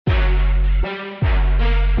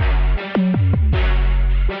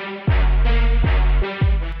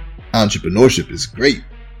Entrepreneurship is great,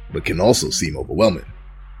 but can also seem overwhelming.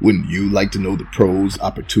 Wouldn't you like to know the pros,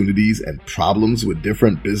 opportunities, and problems with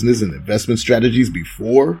different business and investment strategies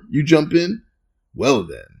before you jump in? Well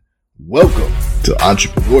then, welcome to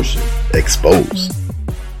Entrepreneurship Xposed.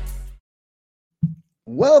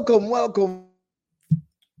 Welcome to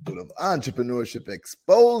Entrepreneurship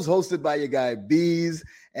Xposed, hosted by your guy Bees,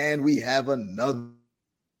 and we have another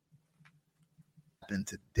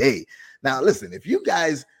today. Now, listen, if you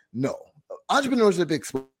guys know, Entrepreneurship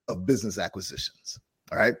Exposed of business acquisitions,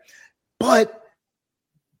 all right? But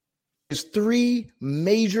there's three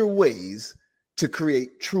major ways to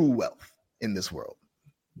create true wealth in this world.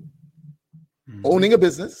 Mm-hmm. Owning a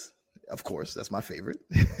business, of course, that's my favorite.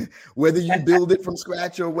 Whether you build it from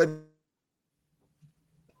scratch or whether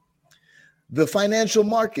the financial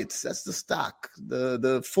markets, that's the stock,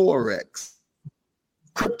 the Forex,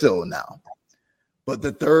 crypto now. But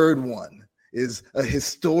the third one is a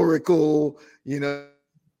historical, and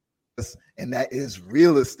that is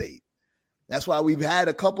real estate. That's why we've had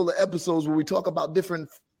a couple of episodes where we talk about different,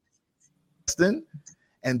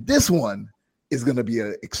 and this one is going to be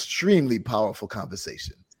an extremely powerful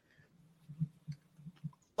conversation.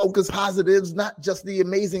 Focus positives, not just the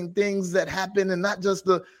amazing things that happen and not just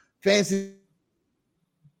the fancy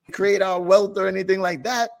create our wealth or anything like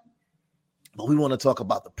that. But we want to talk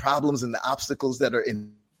about the problems and the obstacles that are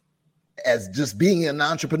in as just being an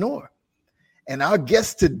entrepreneur. And our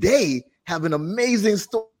guests today have an amazing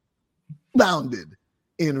story founded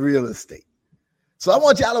in real estate. So I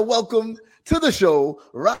want y'all to welcome to the show,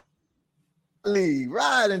 Rod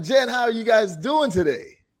and Jen. How are you guys doing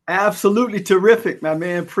today? Absolutely terrific, my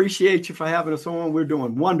man. Appreciate you for having us on. We're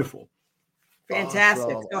doing wonderful.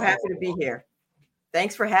 Fantastic. So happy to be here.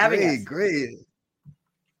 Thanks for having us. Great.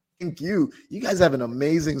 Thank you. You guys have an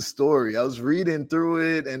amazing story. I was reading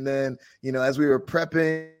through it, and then, as we were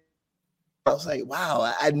prepping, I was like,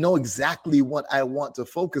 wow, I know exactly what I want to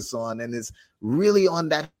focus on, and it's really on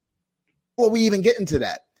that. Before we even get into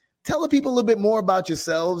that, tell the people a little bit more about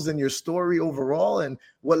yourselves and your story overall and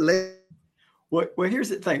what led. Well, here's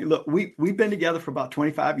the thing. Look, we've been together for about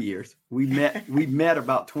 25 years. We met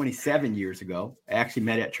about 27 years ago. I actually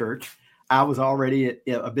met at church. I was already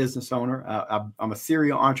a business owner. I'm a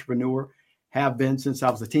serial entrepreneur, have been since I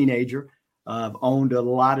was a teenager. I've owned a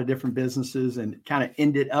lot of different businesses and kind of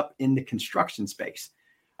ended up in the construction space.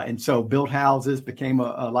 And so built houses, became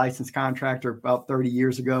a licensed contractor about 30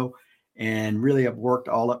 years ago, and really have worked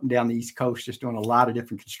all up and down the East Coast, just doing a lot of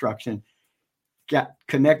different construction. Got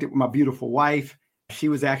connected with my beautiful wife. She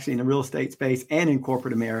was actually in the real estate space and in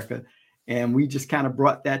corporate America. And we just kind of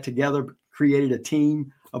brought that together, created a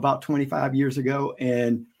team about 25 years ago,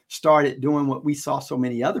 and started doing what we saw so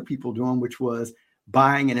many other people doing, which was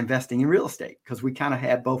buying and investing in real estate, because we kind of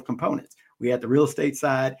had both components. We had the real estate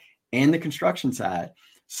side and the construction side.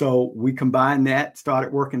 So we combined that,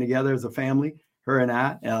 started working together as a family. Her and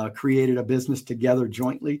I created a business together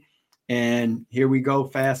jointly. And here we go,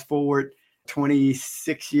 fast forward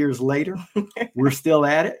 26 years later, we're still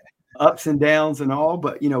at it, ups and downs and all.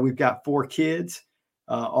 But, we've got 4 kids.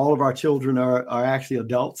 All of our children are actually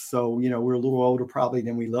adults. So, we're a little older probably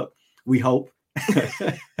than we look, we hope.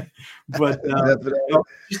 But,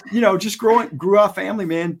 just grew our family,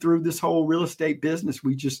 man, through this whole real estate business.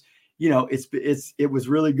 We just, it was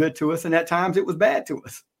really good to us. And at times it was bad to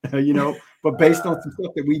us, but based on some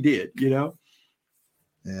stuff that we did,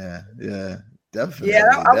 Yeah, definitely.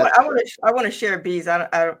 Yeah, I want to share, Bees.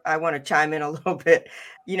 I want to chime in a little bit.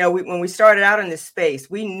 When we started out in this space,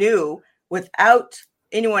 we knew without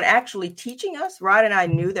anyone actually teaching us, Rod and I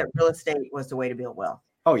knew that real estate was the way to build wealth.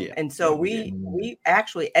 Oh, yeah. And so we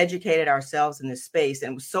actually educated ourselves in this space.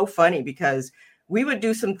 And it was so funny because we would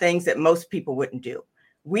do some things that most people wouldn't do.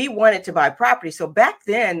 We wanted to buy property. So back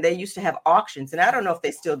then they used to have auctions. And I don't know if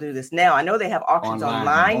they still do this now. I know they have auctions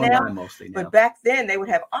online now, mostly now. But back then they would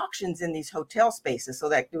have auctions in these hotel spaces. So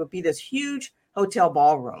that there would be this huge hotel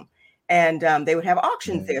ballroom, and they would have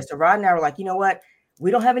auctions there. So Rod and I were like, you know what?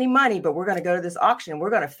 We don't have any money, but we're going to go to this auction and we're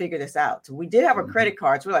going to figure this out. So we did have a credit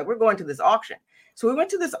card. So we're like, we're going to this auction. So we went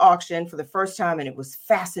to this auction for the first time, and it was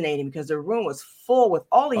fascinating because the room was full with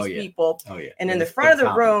all these people. Oh, yeah. And in the front of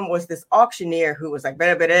the room was this auctioneer who was like,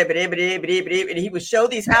 and he would show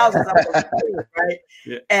these houses up on the screen, right?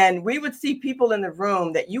 Yeah. And we would see people in the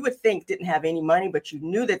room that you would think didn't have any money, but you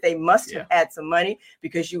knew that they must have had some money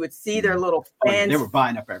because you would see their little fans they were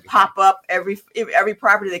buying up everything. Pop up every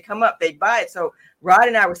property they come up, they'd buy it. So Rod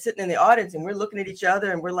and I were sitting in the audience and we're looking at each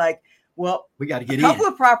other and we're like, Well, we got to get a couple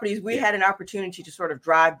of properties we had an opportunity to sort of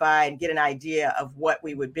drive by and get an idea of what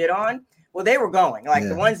we would bid on. Well, they were going, like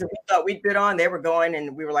the ones that we thought we'd bid on, they were going,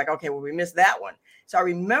 and we were like, okay, well, we missed that one. So I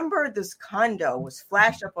remember this condo was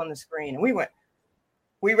flashed up on the screen, and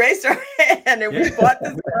we raised our hand and we bought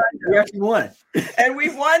this condo. We actually won. And we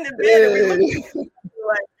won the bid. And we looked at it,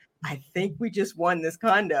 like, I think we just won this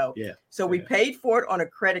condo. Yeah. So we paid for it on a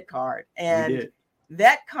credit card. And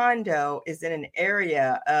that condo is in an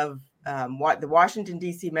area of the Washington,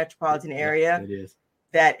 D.C. metropolitan area. It is.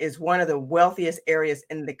 That is one of the wealthiest areas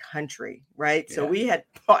in the country, right? Yeah. So we had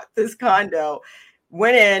bought this condo,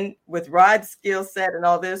 went in with Rod's skill set and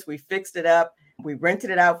all this. We fixed it up. We rented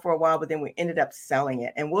it out for a while, but then we ended up selling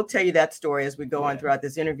it. And we'll tell you that story as we go on throughout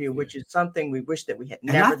this interview, which is something we wish that we had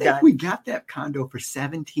never done. We got that condo for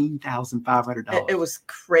 $17,500. It was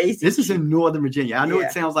crazy. This is in Northern Virginia. I know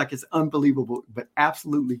it sounds like it's unbelievable, but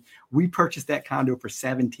absolutely, we purchased that condo for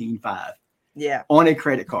 $17,500. Yeah, on a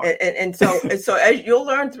credit card. And so as you'll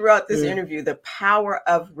learn throughout this interview, the power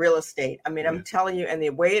of real estate. I mean, I'm telling you, and the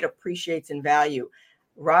way it appreciates in value.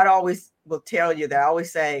 Rod always will tell you that I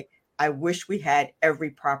always say, I wish we had every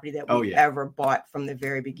property that we ever bought from the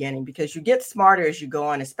very beginning, because you get smarter as you go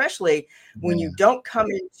on, especially when you don't come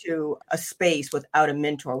into a space without a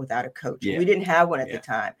mentor, without a coach. We didn't have one at the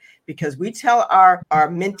time, because we tell our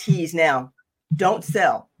mentees now, don't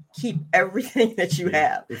sell. Keep everything that you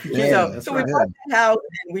have. So we bought the house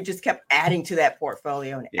and we just kept adding to that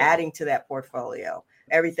portfolio and adding to that portfolio.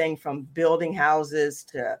 Everything from building houses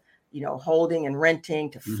to, holding and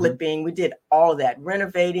renting to flipping. We did all of that,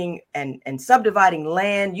 renovating and subdividing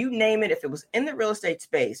land, you name it. If it was in the real estate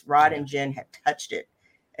space, Rod and Jen had touched it.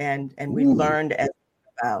 And we learned as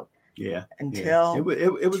about until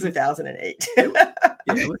it was 2008.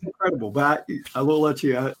 It was incredible, but I will let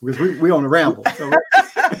you, because we on a ramble. So.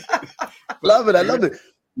 Love it. I love it.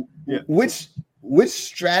 Yeah. Which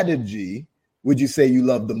strategy would you say you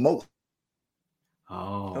love the most?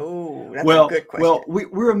 That's a good question. Well,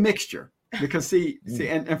 we're a mixture, because see,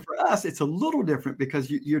 and for us, it's a little different, because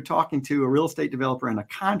you're talking to a real estate developer and a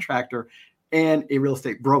contractor and a real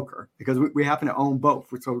estate broker, because we happen to own both.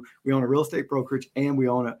 So we own a real estate brokerage and we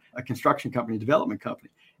own a construction company, development company.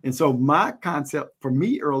 And so my concept for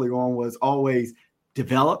me early on was always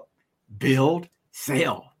develop, build,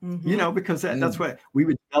 sell, because that's what we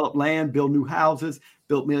would develop land, build new houses,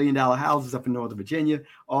 built $1 million houses up in Northern Virginia,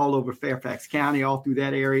 all over Fairfax County, all through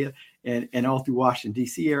that area, and all through Washington,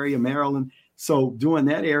 D.C. area, Maryland. So doing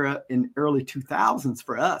that era in early 2000s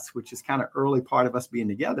for us, which is kind of early part of us being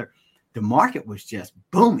together, the market was just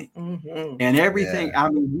booming and everything. Yeah. I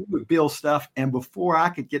mean, we would build stuff, and before I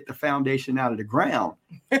could get the foundation out of the ground,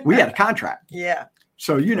 we had a contract.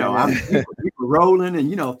 So, we were rolling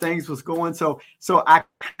and, things was going. So I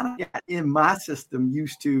kind of got in my system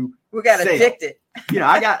used to. We got addicted.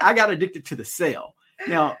 I got addicted to the sale.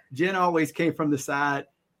 Now, Jen always came from the side,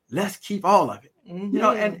 let's keep all of it,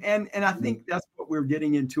 and I think that's what we're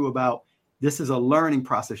getting into about. This is a learning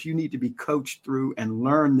process. You need to be coached through and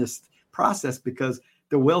learn this process, because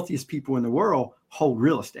the wealthiest people in the world hold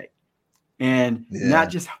real estate. And not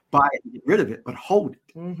just buy it and get rid of it, but hold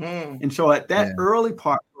it. And so at that early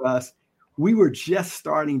part for us, we were just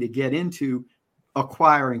starting to get into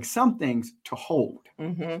acquiring some things to hold.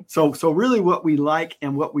 So really what we like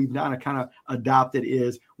and what we've done kind of adopted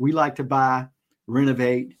is we like to buy,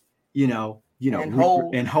 renovate, and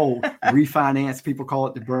hold, refinance. People call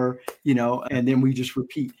it the BRRRR, and then we just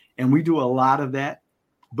repeat. And we do a lot of that.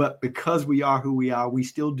 But because we are who we are, we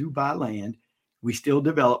still do buy land. We still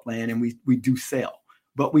develop land, and we do sell,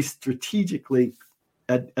 but we strategically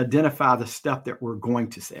identify the stuff that we're going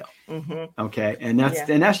to sell. Okay. And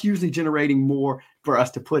that's usually generating more for us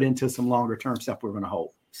to put into some longer term stuff we're going to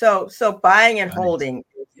hold. So buying and holding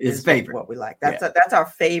is favorite. What we like. That's our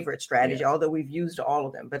favorite strategy, although we've used all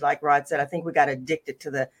of them. But like Rod said, I think we got addicted to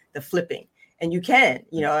the flipping, and you can,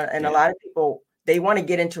 and a lot of people, they want to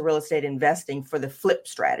get into real estate investing for the flip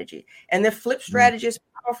strategy. And the flip strategy is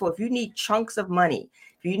powerful. If you need chunks of money,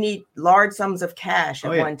 if you need large sums of cash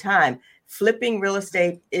at one time, flipping real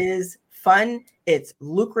estate is fun. It's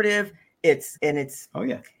lucrative. It's and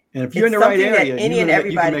if you're in the right area,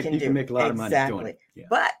 everybody can do. You can make a lot of money doing it. Yeah.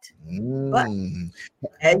 But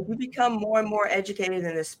as you become more and more educated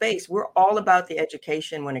in this space, we're all about the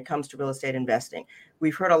education when it comes to real estate investing.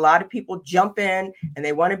 We've heard a lot of people jump in and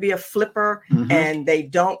they want to be a flipper and they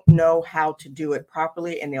don't know how to do it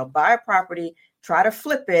properly, and they'll buy a property, try to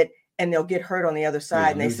flip it, and they'll get hurt on the other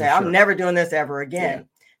side, and they say, I'm never doing this ever again.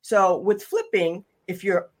 So with flipping, if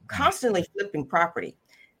you're constantly flipping property,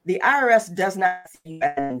 the IRS does not see you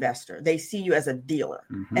as an investor. They see you as a dealer,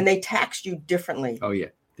 and they tax you differently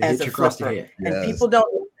as a flipper. And people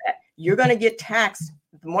don't know that. You're going to get taxed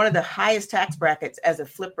one of the highest tax brackets as a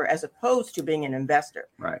flipper, as opposed to being an investor.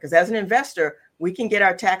 Right. Because as an investor, we can get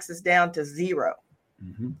our taxes down to 0.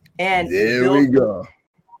 And there we go.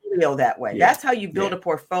 That way. Yeah. That's how you build a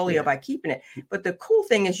portfolio, by keeping it. But the cool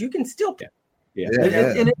thing is you can still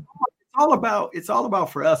And it's all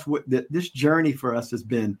about for us what this journey for us has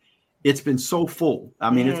been. It's been so full. I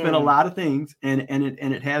mean, it's been a lot of things, and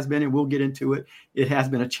it has been, and we'll get into it. It has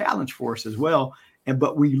been a challenge for us as well.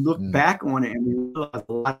 But we look back on it and we realize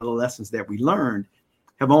a lot of the lessons that we learned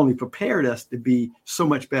have only prepared us to be so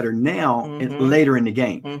much better now and later in the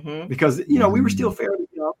game. Because we were still fairly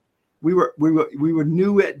young. We were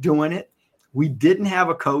new at doing it. We didn't have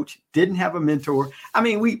a coach, didn't have a mentor. I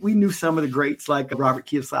mean, we knew some of the greats like Robert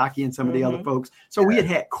Kiyosaki and some of the other folks. So we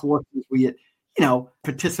had courses we had,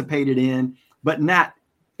 participated in, but not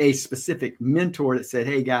a specific mentor that said,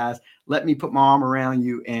 hey guys, let me put my arm around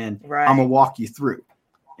you and I'm gonna walk you through.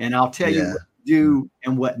 And I'll tell you what to do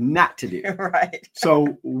and what not to do. Right.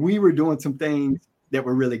 So we were doing some things that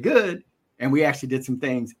were really good, and we actually did some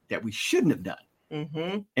things that we shouldn't have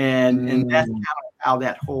done. And that's how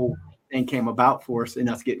that whole thing came about for us and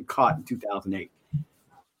us getting caught in 2008.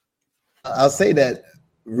 I'll say that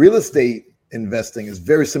real estate investing is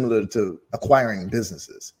very similar to acquiring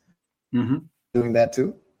businesses. Doing that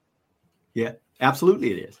too? Yeah,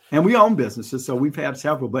 absolutely it is. And we own businesses, so we've had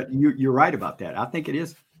several, but you're right about that. I think it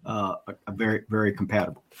is a very, very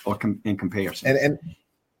compatible in comparison. And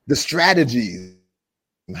the strategies,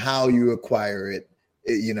 how you acquire it,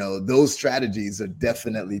 those strategies are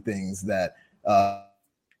definitely things that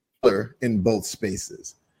in both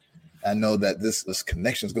spaces. I know that this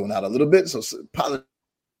connection's going out a little bit, so apologize.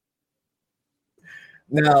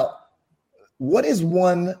 Now, what is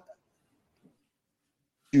one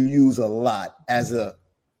you use a lot as a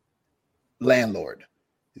landlord?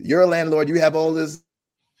 You're a landlord, you have all this.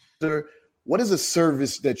 What is a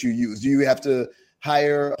service that you use? Do you have to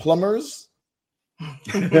hire plumbers?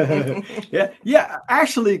 Yeah.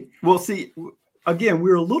 Actually, we'll see. Again,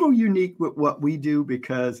 we're a little unique with what we do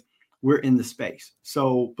because we're in the space.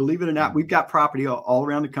 So believe it or not, we've got property all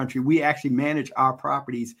around the country. We actually manage our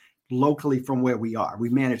properties locally from where we are. We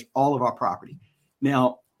manage all of our property.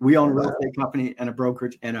 Now, we own a real estate company and a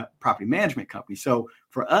brokerage and a property management company. So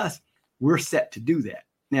for us, we're set to do that.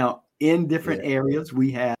 Now, in different areas, we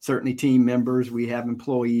have certainly team members, we have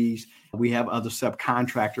employees, we have other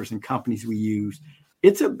subcontractors and companies we use.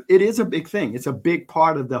 It is a big thing. It's a big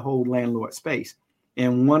part of the whole landlord space.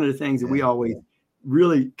 And one of the things that we always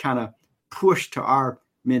really kind of push to our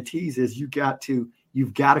mentees is you've got to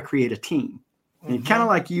create a team. And kind of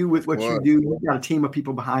like you with what you do, you've got a team of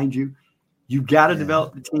people behind you. You got to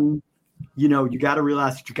develop the team. You got to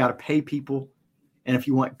realize that you got to pay people. And if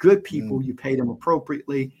you want good people, you pay them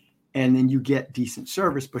appropriately, and then you get decent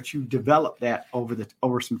service, but you develop that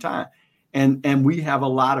over some time. And we have a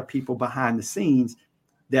lot of people behind the scenes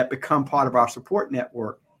that become part of our support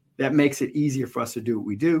network that makes it easier for us to do what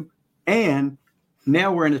we do. And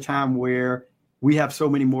now we're in a time where we have so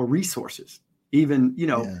many more resources, even,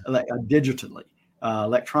 digitally,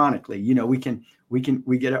 electronically,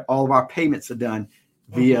 we get all of our payments are done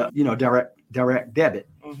via, direct debit,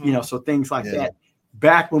 so things like that.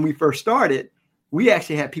 Back when we first started, we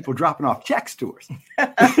actually had people dropping off checks to us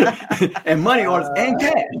and money orders and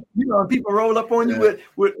cash. People roll up on you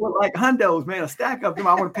with like hundos, man, a stack of them.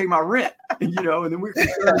 I want to pay my rent, and then we're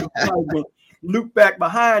concerned to loop back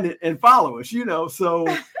behind it and follow us, So,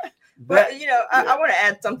 I want to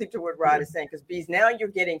add something to what Rod is saying, because Bees, now you're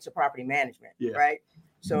getting to property management, right?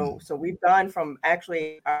 So we've gone from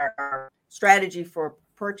actually our strategy for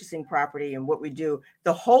purchasing property and what we do,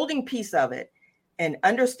 the holding piece of it. And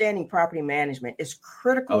understanding property management is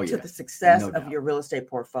critical to the success of your real estate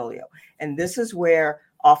portfolio. And this is where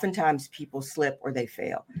oftentimes people slip or they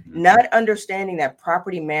fail. Not understanding that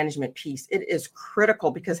property management piece, it is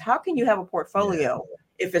critical, because how can you have a portfolio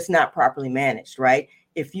if it's not properly managed, right?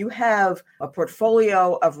 If you have a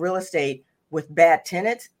portfolio of real estate with bad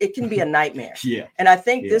tenants, it can be a nightmare. And I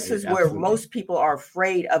think this is where most people are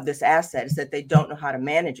afraid of this asset, is that they don't know how to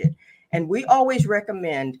manage it. And we always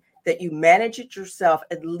recommend that you manage it yourself,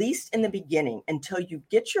 at least in the beginning, until you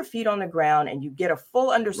get your feet on the ground and you get a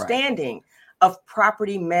full understanding of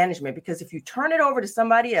property management. Because if you turn it over to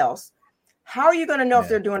somebody else, how are you going to know if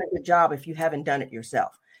they're doing a good job if you haven't done it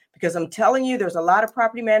yourself? Because I'm telling you, there's a lot of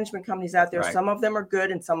property management companies out there. Some of them are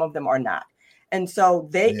good and some of them are not. And so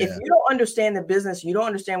if you don't understand the business, you don't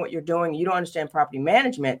understand what you're doing, you don't understand property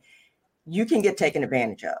management, you can get taken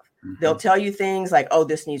advantage of. Mm-hmm. They'll tell you things like, oh,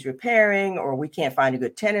 this needs repairing, or we can't find a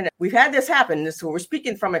good tenant. We've had this happen. So we're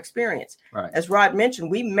speaking from experience. Right. As Rod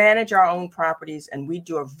mentioned, we manage our own properties and we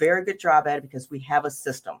do a very good job at it because we have a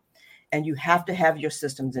system, and you have to have your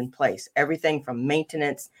systems in place. Everything from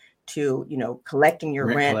maintenance to, collecting your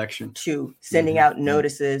rent collection, to sending out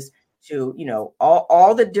notices, to,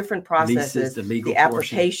 all the different processes, leases, the legal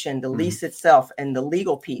application, the lease itself, and the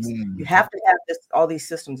legal piece. You have to have all these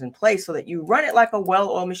systems in place so that you run it like a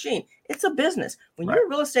well-oiled machine. It's a business. When you're a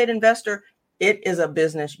real estate investor, it is a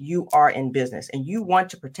business. You are in business, and you want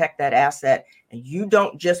to protect that asset, and you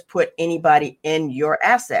don't just put anybody in your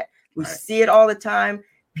asset. We see it all the time.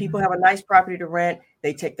 People have a nice property to rent.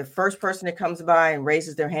 They take the first person that comes by and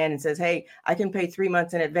raises their hand and says, hey, I can pay 3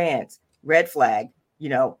 months in advance. Red flag.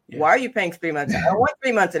 Why are you paying 3 months? I don't want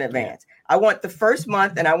 3 months in advance. I want the first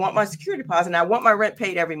month, and I want my security deposit, and I want my rent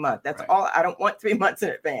paid every month. That's all. I don't want 3 months in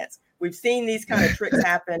advance. We've seen these kind of tricks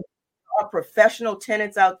happen. There are professional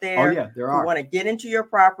tenants out there who want to get into your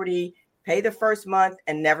property, pay the first month,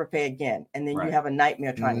 and never pay again. And then you have a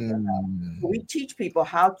nightmare trying to get out. So we teach people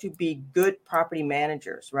how to be good property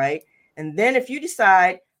managers, right? And then if you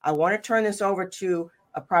decide, I want to turn this over to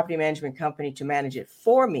a property management company to manage it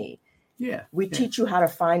for me, we teach you how to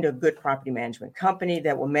find a good property management company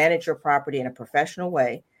that will manage your property in a professional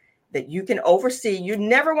way that you can oversee. You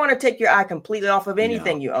never want to take your eye completely off of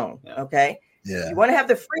anything you own. Okay. Yeah. You want to have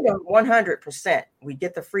the freedom 100%. We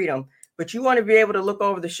get the freedom, but you want to be able to look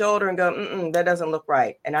over the shoulder and go, that doesn't look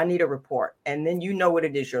right. And I need a report. And then you know what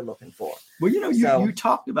it is you're looking for. Well, you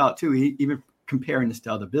talked about too, even comparing this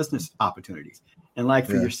to other business opportunities. And like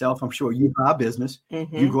for yourself, I'm sure you buy a business,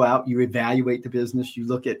 you go out, you evaluate the business, you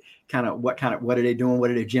look at what are they doing?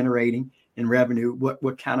 What are they generating in revenue?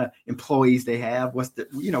 What kind of employees they have? What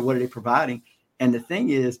are they providing? And the thing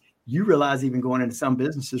is, you realize even going into some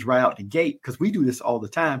businesses right out the gate, because we do this all the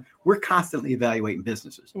time, we're constantly evaluating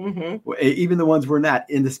businesses, even the ones we're not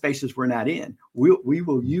in, the spaces we're not in. We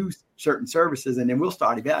will use certain services and then we'll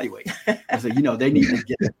start evaluating. And so, they need to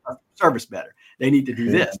get service better. They need to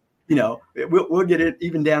do this. We'll get it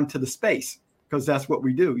even down to the space, because that's what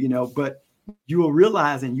we do, but you will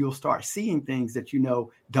realize and you'll start seeing things that,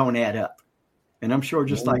 don't add up. And I'm sure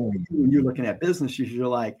just like when you're looking at businesses, you're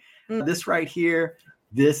like, this right here,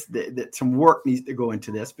 that some work needs to go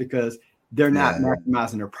into this because they're not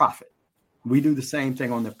maximizing their profit. We do the same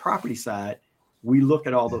thing on the property side. We look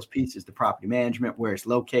at all those pieces, the property management, where it's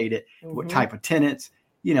located, what type of tenants,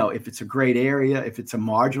 if it's a great area, if it's a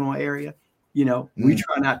marginal area. We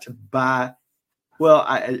try not to buy. Well,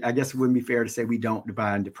 I guess it wouldn't be fair to say we don't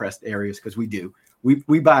buy in depressed areas, because we do.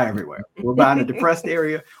 We buy everywhere. We're buying a depressed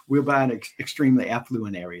area. We're buying an extremely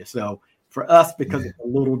affluent area. So for us, because it's a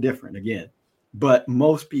little different again, but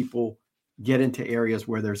most people get into areas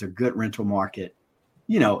where there's a good rental market.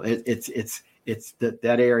 It's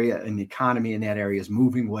that area, and the economy in that area is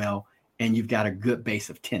moving well, and you've got a good base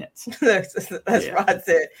of tenants. That's Rod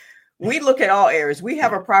said. We look at all areas. We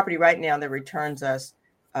have a property right now that returns us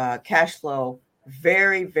cash flow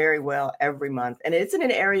very, very well every month. And it's in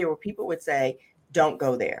an area where people would say, don't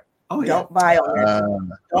go there. Don't buy on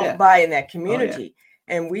that. Don't buy in that community.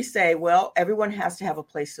 And we say, well, everyone has to have a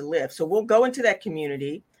place to live. So we'll go into that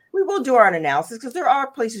community. We will do our analysis, because there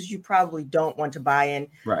are places you probably don't want to buy in.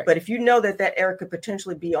 Right. But if you know that area could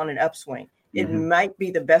potentially be on an upswing, it might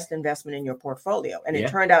be the best investment in your portfolio. And it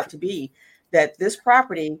turned out to be that this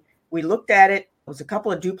property, we looked at it was a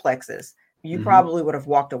couple of duplexes. You probably would have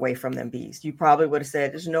walked away from them bees. You probably would have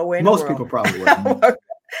said, there's no way in the world. Most people probably would.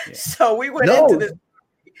 So we went into this,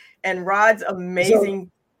 and Rod's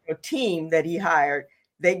amazing team that he hired,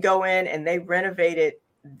 they go in and they renovated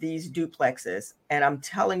these duplexes. And I'm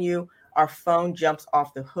telling you, our phone jumps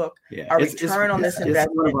off the hook. Our return on this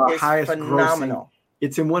investment is phenomenal.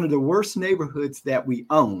 It's in one of the worst neighborhoods that we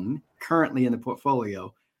own currently in the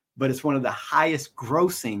portfolio, but it's one of the highest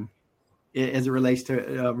grossing as it relates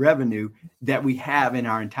to revenue that we have in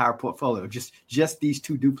our entire portfolio, just these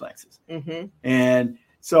two duplexes. And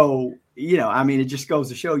so, it just goes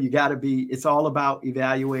to show it's all about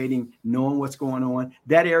evaluating, knowing what's going on.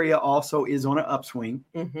 That area also is on an upswing.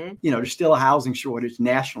 There's still a housing shortage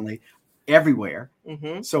nationally everywhere.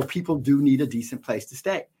 So people do need a decent place to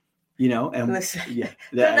stay, and God's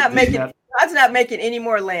not making any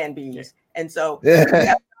more land bees. And so we have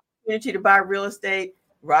the opportunity to buy real estate.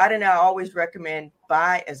 Rod and I always recommend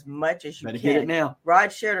buy as much as you can. Get it now.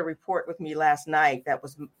 Rod shared a report with me last night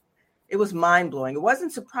it was mind-blowing. It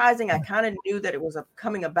wasn't surprising. I kind of knew that it was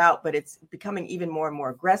coming about, but it's becoming even more and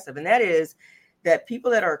more aggressive. And that is that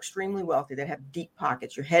people that are extremely wealthy, that have deep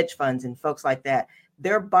pockets, your hedge funds and folks like that,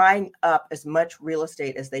 they're buying up as much real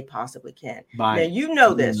estate as they possibly can. Now, you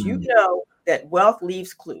know this. You know that wealth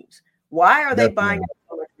leaves clues. Why are they buying up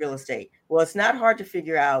so much real estate? Well, it's not hard to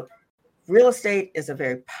figure out. Real estate is a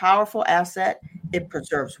very powerful asset. It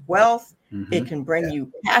preserves wealth. It can bring you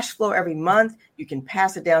cash flow every month. You can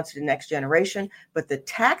pass it down to the next generation. But the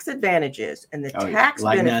tax advantages and the tax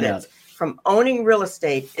benefits from owning real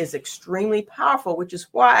estate is extremely powerful, which is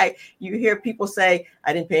why you hear people say,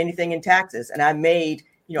 I didn't pay anything in taxes and I made,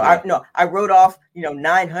 I wrote off,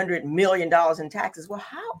 $900 million in taxes. Well,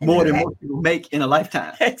 how? More than most people make in a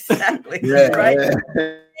lifetime. Exactly. Right.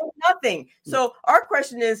 Nothing. So our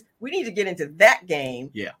question is, we need to get into that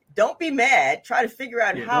game. Yeah. Don't be mad. Try to figure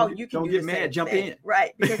out how you can don't get mad. Jump in.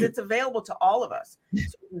 Right. Because it's available to all of us.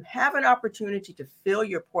 So you have an opportunity to fill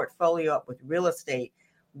your portfolio up with real estate.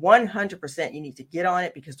 100% you need to get on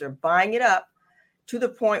it because they're buying it up to the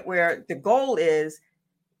point where the goal is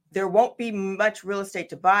there won't be much real estate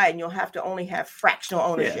to buy and you'll have to only have fractional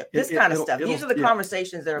ownership. This kind of stuff. These are the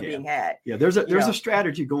conversations that are being had. Yeah, there's a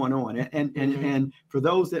strategy going on. And for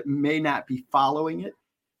those that may not be following it,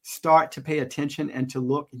 start to pay attention and to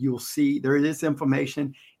look. You'll see there is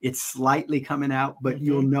information. It's slightly coming out, but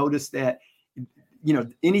you'll notice that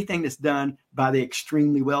anything that's done by the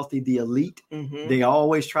extremely wealthy, the elite, they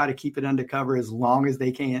always try to keep it undercover as long as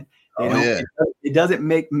they can. It doesn't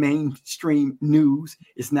make mainstream news.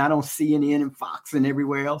 It's not on CNN and Fox and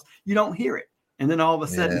everywhere else. You don't hear it. And then all of a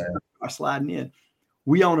sudden people are sliding in.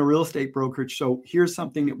 We own a real estate brokerage. So here's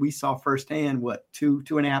something that we saw firsthand,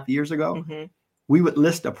 2.5 years ago. We would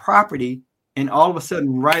list a property and all of a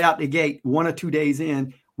sudden right out the gate, 1 or 2 days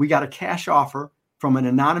in, we got a cash offer from an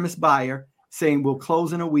anonymous buyer saying we'll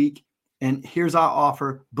close in a week and here's our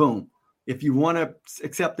offer. Boom. If you want to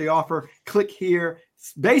accept the offer, click here.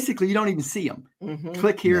 Basically, you don't even see them.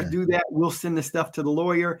 Click here, do that. We'll send the stuff to the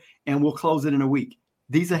lawyer and we'll close it in a week.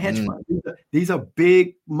 These are hedge funds. These are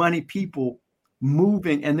big money people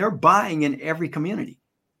moving and they're buying in every community.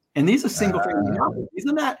 And these are single family houses. These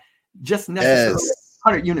are not just necessarily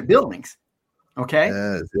 100-unit buildings. Okay.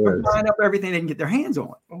 They're buying up everything they can get their hands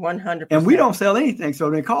on. 100%. And we don't sell anything. So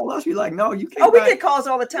they call us. We're like, no, you can't. Oh, we get calls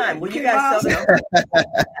all the time. Well, you guys sell it. Not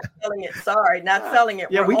selling it. Sorry, not selling it.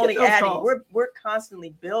 We're only adding. We're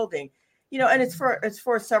constantly building, and it's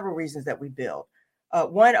for several reasons that we build.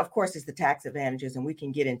 One, of course, is the tax advantages, and we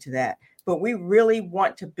can get into that. But we really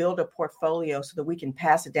want to build a portfolio so that we can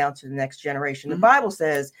pass it down to the next generation. The Bible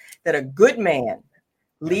says that a good man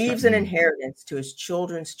leaves an inheritance to his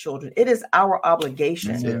children's children. It is our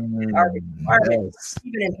obligation, our requirement to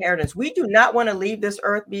leave an inheritance. We do not want to leave this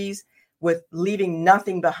earth, bees, with leaving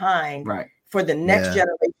nothing behind for the next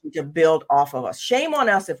generation to build off of us. Shame on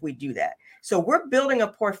us if we do that. So we're building a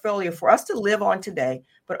portfolio for us to live on today,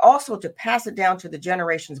 but also to pass it down to the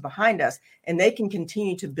generations behind us, and they can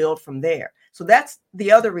continue to build from there. So that's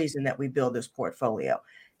the other reason that we build this portfolio.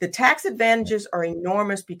 The tax advantages are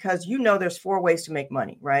enormous because there's 4 ways to make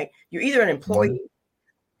money, right? You're either an employee,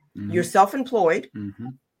 you're self-employed,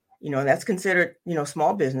 that's considered,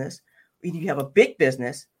 small business. Either you have a big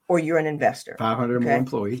business or you're an investor. 500 more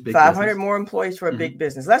employees. 500 more employees for a big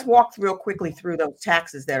business. Let's walk real quickly through those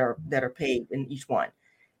taxes that are paid in each one.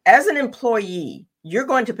 As an employee, you're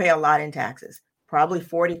going to pay a lot in taxes. Probably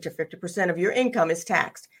 40 to 50% of your income is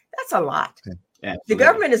taxed. That's a lot. Absolutely. The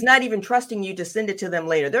government is not even trusting you to send it to them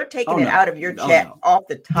later. They're taking it out of your check off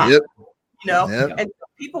the top. And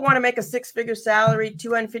people want to make a 6-figure salary,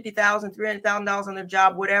 $250,000, $300,000 on their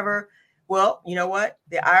job, whatever. Well, you know what?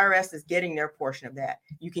 The IRS is getting their portion of that.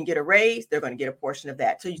 You can get a raise. They're going to get a portion of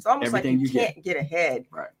that. So it's almost like you can't get ahead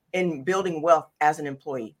in building wealth as an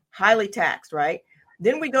employee. Highly taxed, right?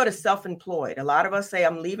 Then we go to self-employed. A lot of us say,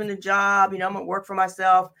 I'm leaving the job. I'm going to work for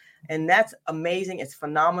myself. And that's amazing. It's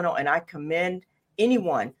phenomenal. And I commend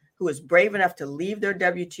anyone who is brave enough to leave their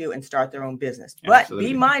W-2 and start their own business. But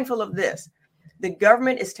be mindful of this. The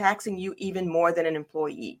government is taxing you even more than an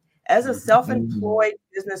employee. As a self-employed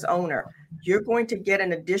business owner, you're going to get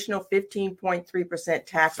an additional 15.3%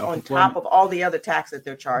 tax on top of all the other tax that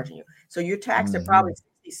they're charging you. So you're taxed at probably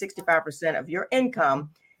 65% of your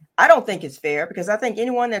income. I don't think it's fair because I think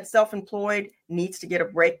anyone that's self-employed needs to get a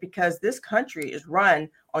break because this country is run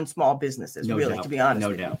on small businesses, to be honest.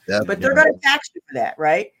 No doubt. But they're going to tax you for that,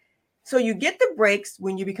 right? So you get the breaks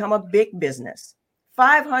when you become a big business,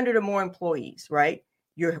 500 or more employees, right?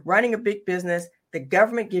 You're running a big business. the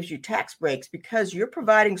government gives you tax breaks because you're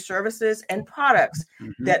providing services and products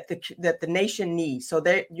that the nation needs. So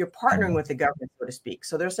you're partnering with the government, so to speak.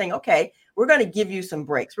 So they're saying, okay, we're going to give you some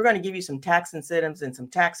breaks. We're going to give you some tax incentives and some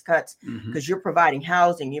tax cuts because you're providing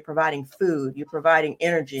housing, you're providing food, you're providing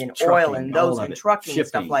energy and trucking, oil and those and trucking and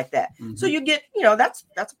stuff like that. So you get, that's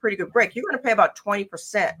a pretty good break. You're going to pay about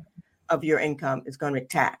 20% of your income is going to be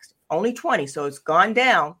taxed. Only 20, so it's gone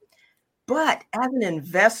down. But as an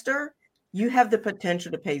investor, you have the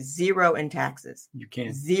potential to pay zero in taxes. You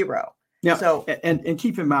can. Zero. Now, so, and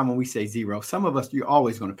keep in mind when we say zero, some of us, you're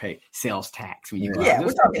always going to pay sales tax when you go out.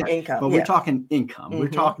 We're talking income. But we're talking income. We're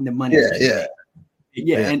talking the money. And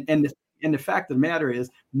the fact of the matter is,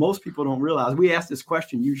 most people don't realize. We ask this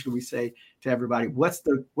question. Usually, we say to everybody, "What's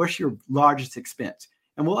your largest expense?"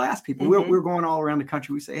 And we'll ask people. We're going all around the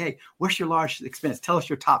country. We say, "Hey, what's your largest expense? Tell us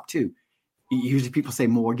your top two." Usually, people say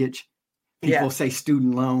mortgage. People say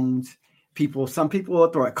student loans. Some people will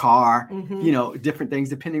throw a car, different things,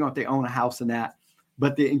 depending on if they own a house and that.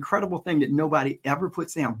 But the incredible thing that nobody ever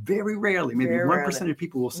puts down, very rarely, maybe 1% of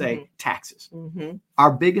people will say taxes.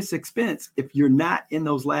 Our biggest expense, if you're not in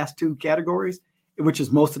those last two categories, which is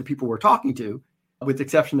most of the people we're talking to, with the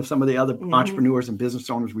exception of some of the other entrepreneurs and business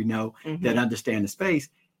owners we know that understand the space,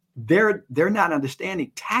 they're not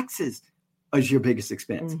understanding taxes as your biggest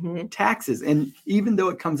expense. Taxes. And even though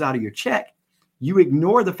it comes out of your check, you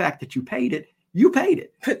ignore the fact that you paid it. You paid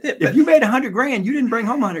it. If you made $100,000, you didn't bring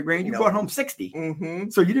home $100,000. You brought home 60.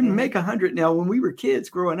 So you didn't make 100. Now, when we were kids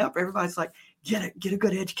growing up, everybody's like, get a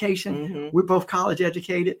good education. We're both college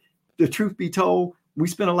educated. The truth be told, we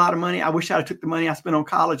spent a lot of money. I wish I took the money I spent on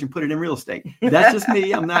college and put it in real estate. That's just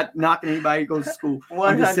me. I'm not knocking anybody who goes to school. 100%.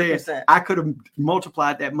 I'm just saying I could have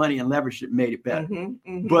multiplied that money and leveraged it and made it better.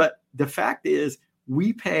 But the fact is,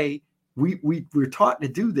 we're taught to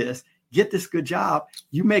do this. Get this good job.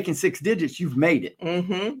 You making 6 digits, you've made it.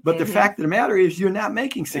 But the fact of the matter is, you're not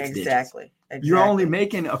making 6 digits. Exactly. You're only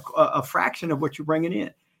making a fraction of what you're bringing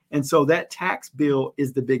in. And so that tax bill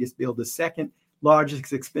is the biggest bill. The second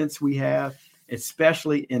largest expense we have,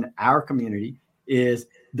 especially in our community, is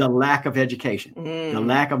the lack of education, the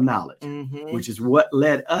lack of knowledge, which is what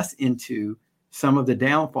led us into some of the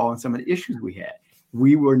downfall and some of the issues we had.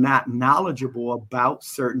 We were not knowledgeable about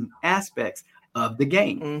certain aspects of the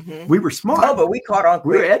game. We were smart. But we caught on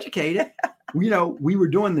quick. We were educated. We were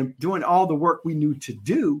doing all the work we knew to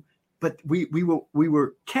do, but we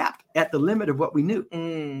were capped at the limit of what we knew.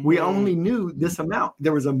 We only knew this amount.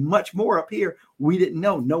 There was a much more up here we didn't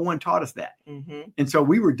know. No one taught us that. And so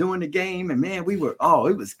we were doing the game, and man,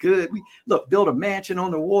 it was good. We built a mansion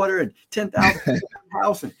on the water and 10,000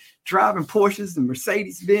 house and driving Porsches and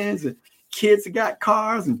Mercedes Benz and kids that got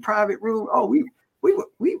cars and private room.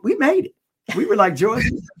 We made it. We were like George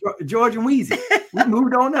and Weezy. We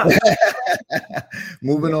moved on up.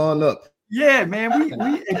 Moving on up. Yeah, man.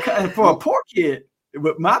 And for a poor kid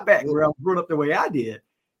with my background, growing up the way I did,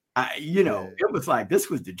 it was like this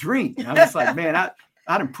was the dream. I was like, man, I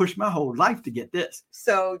done pushed my whole life to get this.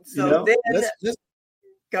 So then let's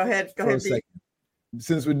go ahead. For a second.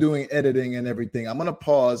 Since we're doing editing and everything, I'm gonna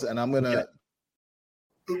pause and I'm gonna.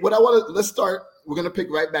 Let's start. We're going to pick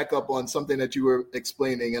right back up on something that you were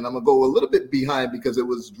explaining, and I'm going to go a little bit behind because it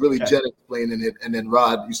was really Jen explaining it, and then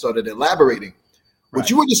Rod, you started elaborating. Right. What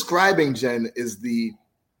you were describing, Jen, is the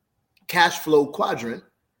cash flow quadrant,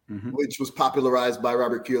 which was popularized by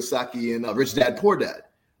Robert Kiyosaki in Rich Dad, Poor Dad,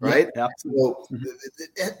 right? Yeah. So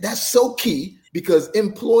that's so key because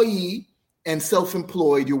employee and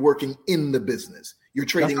self-employed, you're working in the business. You're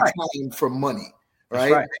trading time for money,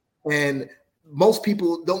 right? And most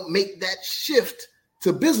people don't make that shift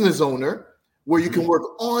to business owner where you can work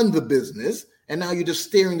on the business. And now you're just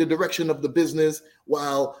steering the direction of the business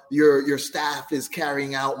while your staff is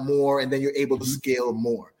carrying out more and then you're able to scale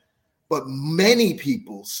more. But many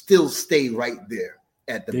people still stay right there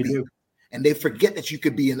at the beginning. And they forget that you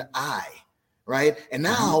could be an I, right? And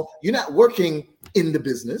now you're not working in the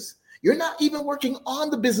business. You're not even working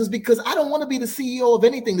on the business because I don't want to be the CEO of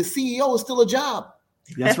anything. The CEO is still a job.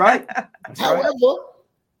 That's right. However,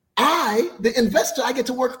 I, the investor, I get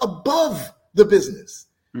to work above the business.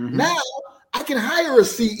 Now I can hire a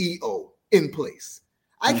CEO in place.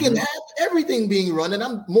 I can have everything being run, and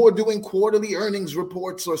I'm more doing quarterly earnings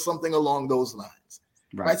reports or something along those lines.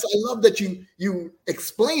 Right. So I love that you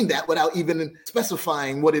explained that without even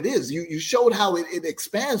specifying what it is. You showed how it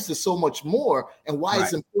expands to so much more and why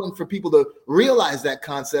it's important for people to realize that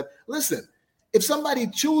concept. Listen, if somebody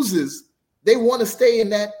chooses they want to stay in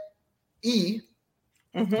that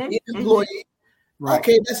employee.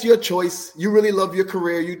 Okay, that's your choice. You really love your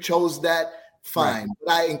career. You chose that. Fine.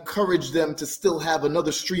 But I encourage them to still have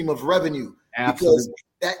another stream of revenue because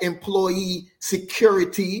that employee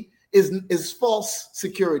security is false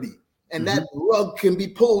security. And that rug can be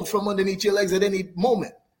pulled from underneath your legs at any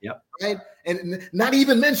moment. Yep. Right. And not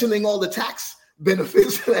even mentioning all the tax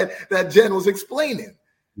benefits that Jen was explaining.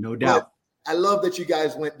 No doubt. But I love that you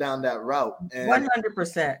guys went down that route.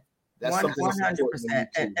 100%. That's 100%.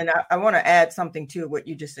 And I want to add something to what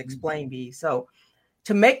you just explained, B. So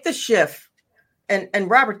to make the shift, and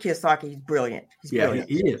Robert Kiyosaki, he's brilliant. He's brilliant.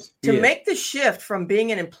 He is. To make the shift from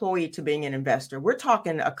being an employee to being an investor, we're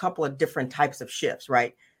talking a couple of different types of shifts,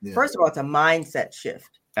 right? Yeah. First of all, it's a mindset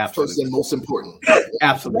shift. Absolutely. First and most important.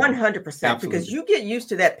 Absolutely. 100%. Because you get used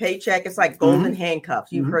to that paycheck. It's like golden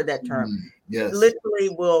handcuffs. You've heard that term. Yes. It literally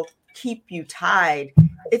will keep you tied.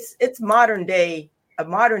 It's a modern day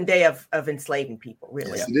of enslaving people,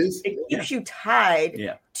 really. Yes, it is. It keeps you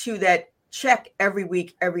tied to that check every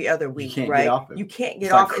week, every other week, right? You can't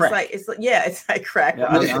get off. It's like crack.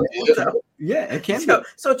 It can be.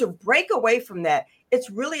 So to break away from that, it's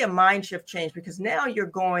really a mind shift change, because now you're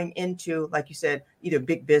going into, like you said, either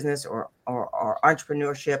big business or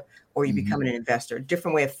entrepreneurship, or you're becoming an investor.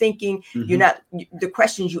 Different way of thinking. You're not, the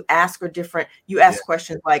questions you ask are different. You ask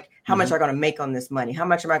questions like, how much am I going to make on this money? How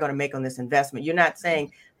much am I going to make on this investment? You're not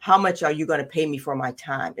saying, how much are you going to pay me for my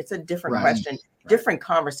time? It's a different question, different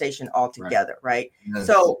conversation altogether, right? Yes.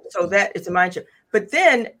 So that it's a mind shift. But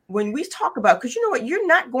then when we talk about, because you know what, you're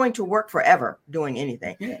not going to work forever doing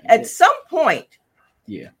anything. At some point,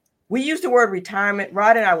 we use the word retirement.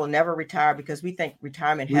 Rod and I will never retire, because we think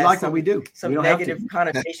retirement has some negative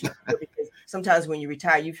connotation. Because sometimes when you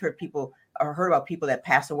retire, you've heard about people that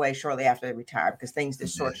pass away shortly after they retire, because things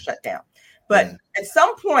just sort of shut down. But at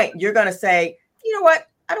some point, you're going to say, you know what?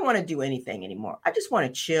 I don't want to do anything anymore. I just want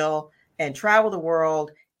to chill and travel the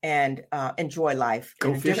world and enjoy life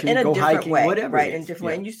in a different way, whatever, right? In a different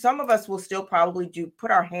way. And some of us will still probably put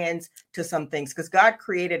our hands to some things, because God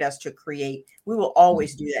created us to create. We will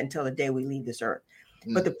always do that until the day we leave this earth.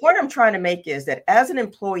 But the point I'm trying to make is that as an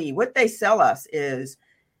employee, what they sell us is,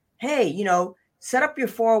 hey, set up your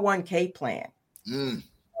 401k plan.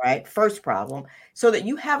 Right? First problem, so that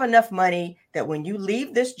you have enough money that when you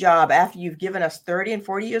leave this job, after you've given us 30 and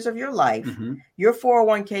 40 years of your life, your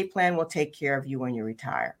 401k plan will take care of you when you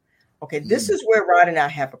retire. Okay, this is where Rod and I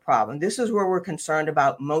have a problem. This is where we're concerned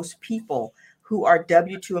about most people who are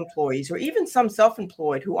W-2 employees, or even some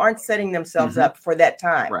self-employed who aren't setting themselves up for that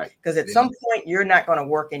time. Right. Because at some point, you're not going to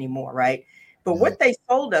work anymore, right? But what they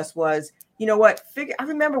told us was, you know what, I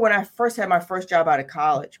remember when I first had my first job out of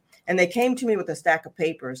college, and they came to me with a stack of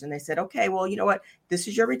papers, and they said, okay, well, you know what? This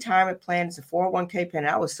is your retirement plan. It's a 401k plan. And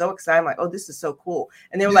I was so excited. I'm like, oh, this is so cool.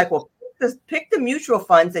 And they were like, well, pick the mutual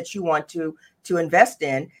funds that you want to invest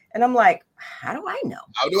in. And I'm like, how do I know?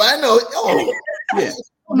 How do I know? Oh,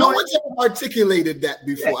 no one's ever articulated that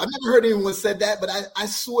before. I've never heard anyone said that, but I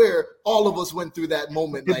swear all of us went through that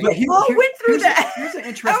moment. Like, went through that. Here's an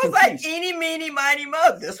interesting I was like, eeny, meeny, miny,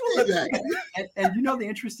 mo. This will look good. And you know the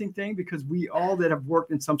interesting thing, because we all that have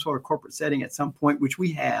worked in some sort of corporate setting at some point, which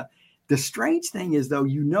we have, the strange thing is, though,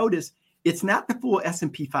 you notice it's not the full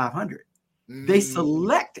S&P 500. They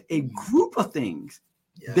select a group of things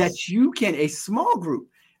that you can, a small group,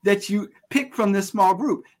 that you pick from this small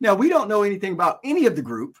group. Now, we don't know anything about any of the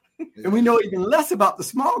group, and we know even less about the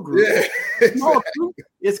small group. The small group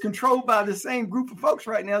is controlled by the same group of folks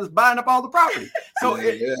right now that's buying up all the property. So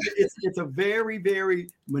it's a very, very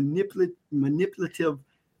manipulative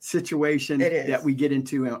situation that we get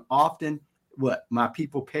into. And often, my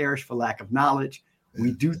people perish for lack of knowledge.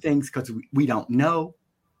 We do things because we don't know.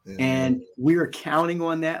 And we're counting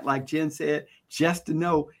on that, like Jen said, just to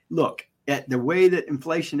know, look, at the way that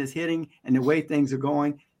inflation is hitting and the way things are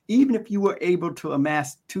going, even if you were able to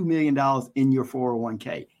amass $2 million in your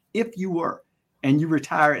 401k, if you were, and you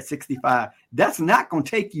retire at 65, that's not going to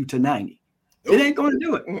take you to 90. It ain't going to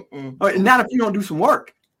do it. Not if you don't do some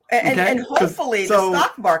work. And hopefully the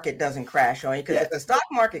stock market doesn't crash on you, because if the stock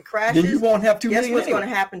market crashes, then you won't have $2 million. Guess what's going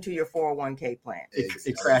to happen to your 401k plan?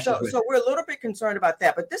 It crashes. So we're a little bit concerned about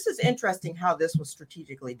that. But this is interesting how this was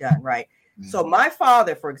strategically done, right? So my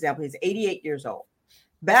father, for example, he's 88 years old.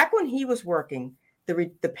 Back when he was working,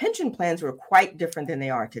 the pension plans were quite different than they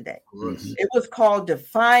are today. It was called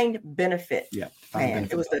defined benefit plan.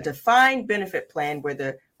 It was the defined benefit plan where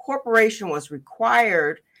the corporation was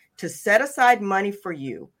required to set aside money for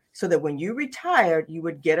you, so that when you retired, you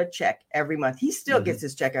would get a check every month. He still gets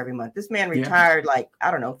his check every month. This man retired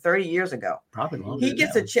 30 years ago. Probably longer. He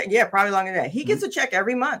gets a check. Yeah, probably longer than that. He gets a check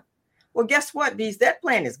every month. Well, guess what, Bees? That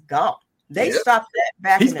plan is gone. They stopped that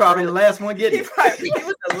back. He's probably the last one getting it. He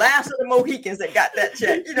was the last of the Mohicans that got that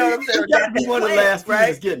check. You know what I'm saying? He got to be one of the last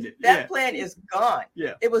right? getting it. That plan is gone.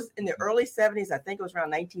 Yeah. It was in the early 70s. I think it was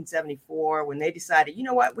around 1974 when they decided, you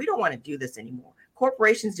know what? We don't want to do this anymore.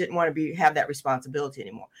 Corporations didn't want to have that responsibility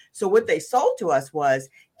anymore. So what they sold to us was,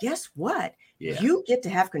 guess what? Yeah. You get to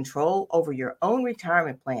have control over your own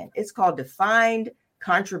retirement plan. It's called defined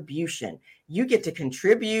contribution. You get to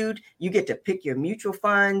contribute, you get to pick your mutual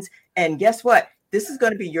funds, and guess what? This is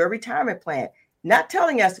going to be your retirement plan. Not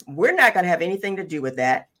telling us we're not going to have anything to do with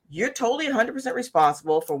that. You're totally 100%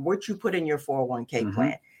 responsible for what you put in your 401k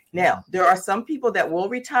plan. Now, there are some people that will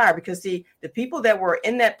retire because the people that were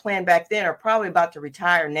in that plan back then are probably about to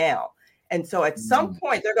retire now. And so at some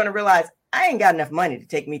point, they're going to realize, I ain't got enough money to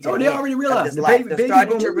take me to they already realize.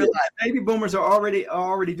 Baby boomers are already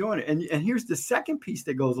doing it. And here's the second piece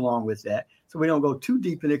that goes along with that. So we don't go too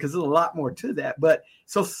deep in it because there's a lot more to that. But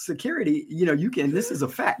Social Security, this is a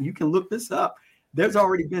fact. You can look this up. There's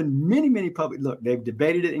already been many public. Look, they've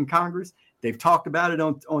debated it in Congress. They've talked about it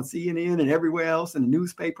on CNN and everywhere else in the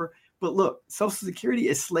newspaper. But look, Social Security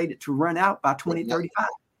is slated to run out by 2035.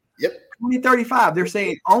 Yep. 2035. They're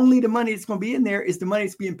saying only the money that's going to be in there is the money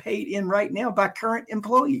that's being paid in right now by current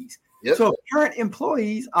employees. Yep. So if current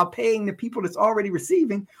employees are paying the people that's already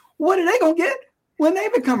receiving, what are they going to get when they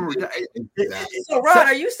become retired? So, Ron,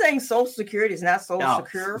 are you saying Social Security is not Social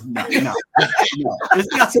Secure? No,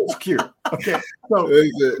 it's not Social Secure. Okay. So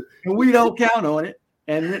and we don't count on it,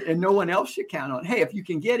 and no one else should count on it. Hey, if you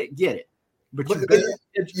can get it, get it. But the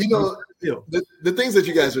things that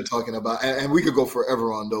you guys are talking about, and we could go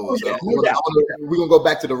forever on those. We're gonna go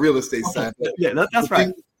back to the real estate side. That's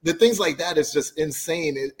right. The things like that is just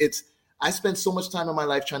insane. I spent so much time in my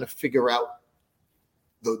life trying to figure out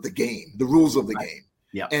the game, the rules of the game.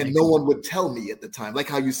 Yeah, and no one would tell me at the time. Like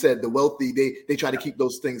how you said, the wealthy, they try to keep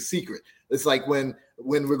those things secret. It's like when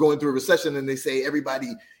we're going through a recession and they say,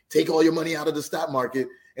 everybody take all your money out of the stock market,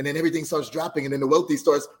 and then everything starts dropping, and then the wealthy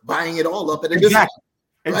starts buying it all up at a discount.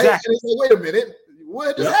 Right? And it's like, wait a minute,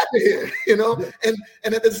 what just happened here?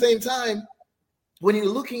 And at the same time, when you're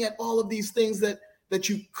looking at all of these things that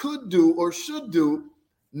you could do or should do,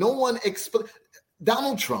 no one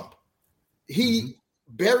Donald Trump, he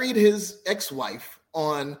buried his ex-wife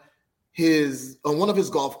on one of his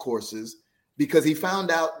golf courses because he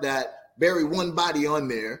found out that buried one body on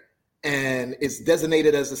there and it's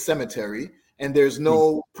designated as a cemetery. And there's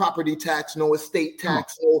no property tax, no estate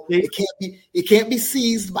tax. So it can't be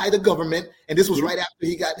seized by the government. And this was right after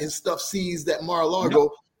he got his stuff seized at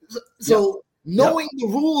Mar-a-Lago. So knowing the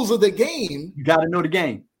rules of the game, you got to know the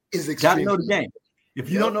game. Is extreme. Got to know the game.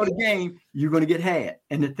 If you don't know the game, you're going to get had.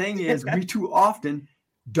 And the thing is, we too often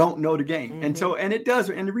don't know the game. And so, and it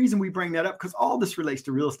does. And the reason we bring that up, because all this relates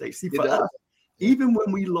to real estate. See, for us, even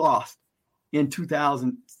when we lost in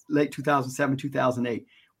late 2007, 2008,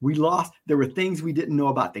 we lost. There were things we didn't know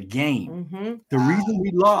about the game. The reason we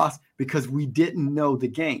lost because we didn't know the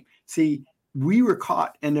game. See, we were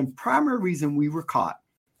caught. And the primary reason we were caught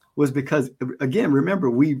was because, again, remember,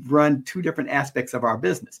 we run two different aspects of our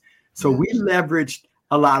business. So we leveraged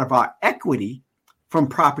a lot of our equity from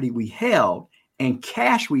property we held and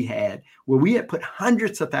cash we had, where we had put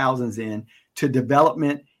hundreds of thousands in to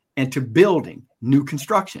development and to building new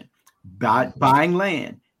construction, buying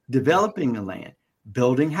land, developing the land,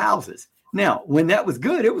 building houses. Now, when that was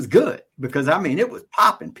good, it was good because, it was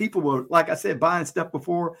popping. People were, like I said, buying stuff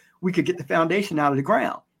before we could get the foundation out of the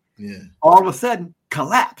ground. Yeah. All of a sudden,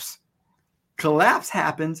 collapse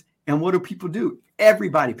happens. And what do people do?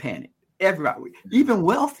 Everybody panic. Everybody, even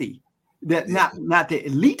wealthy, that not the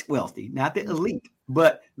elite wealthy, not the elite,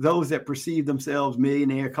 but those that perceive themselves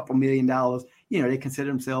millionaire, a couple $1 million, they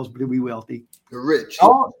consider themselves to be wealthy. The rich.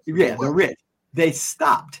 They're rich. They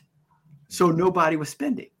stopped. So nobody was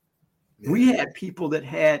spending. Yeah. We had people that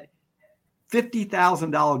had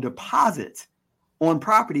 $50,000 deposits on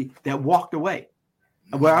property that walked away.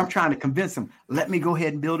 Where I'm trying to convince them, let me go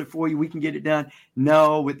ahead and build it for you. We can get it done.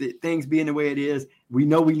 No, with the things being the way it is, we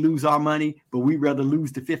know we lose our money, but we'd rather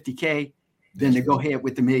lose the $50K than to go ahead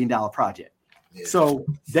with the $1 million project. Yeah. So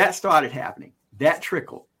that started happening. That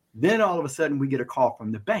trickled. Then all of a sudden we get a call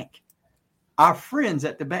from the bank. Our friends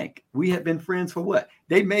at the bank, we have been friends for what?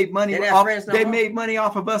 They made money made money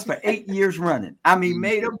off of us for 8 years running.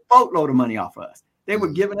 Made a boatload of money off of us. They were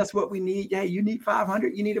giving us what we need. Hey, you need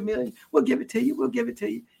 500, you need $1 million. We'll give it to you. We'll give it to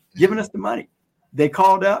you. Giving us the money. They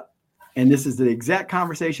called up, and this is the exact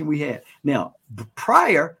conversation we had. Now,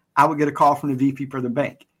 prior, I would get a call from the VP for the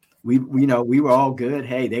bank. We were all good.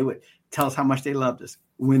 Hey, they would tell us how much they loved us.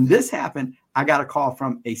 When this happened, I got a call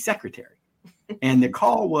from a secretary, and the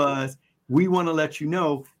call was, we want to let you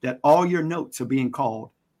know that all your notes are being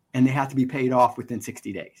called and they have to be paid off within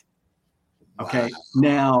 60 days. Okay.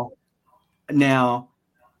 Wow. Now,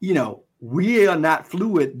 you know, we are not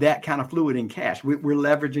that kind of fluid in cash. We're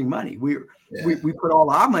leveraging money. We put all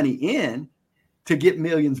our money in to get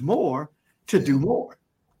millions more to do more.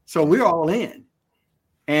 So we're all in.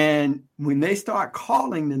 And when they start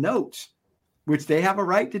calling the notes, which they have a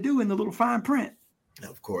right to do in the little fine print.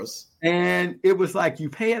 Of course. And it was like, you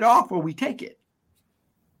pay it off or we take it.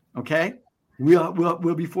 Okay.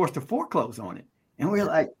 We'll be forced to foreclose on it. And we're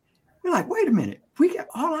like, wait a minute. We got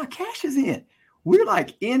all our cash is in. We're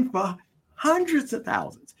like in for hundreds of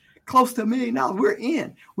thousands, close to $1 million. We're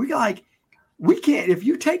in. We can't, if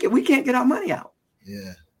you take it, we can't get our money out.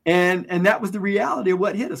 Yeah. And that was the reality of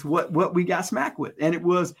what hit us, what we got smacked with. And it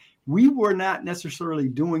was, we were not necessarily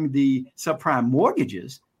doing the subprime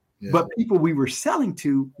mortgages, but people we were selling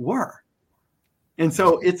to were. And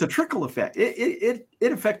so it's a trickle effect. It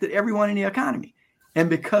affected everyone in the economy. And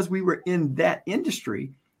because we were in that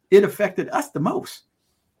industry, it affected us the most.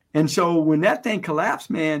 And so when that thing collapsed,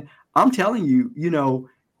 man, I'm telling you, you know,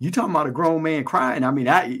 you talking about a grown man crying. I mean,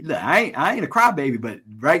 I ain't a crybaby, but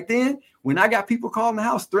right then, when I got people calling the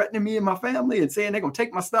house threatening me and my family and saying they're gonna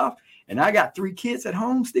take my stuff, and I got 3 kids at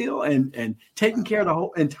home still, and taking care of the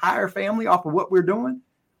whole entire family off of what we're doing,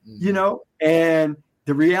 you know, and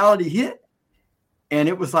the reality hit, and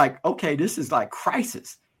it was like, okay, this is like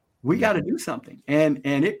crisis. We got to do something, and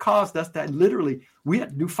it caused us that literally we had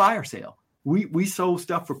to do fire sale. We sold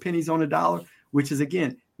stuff for pennies on the dollar, which is,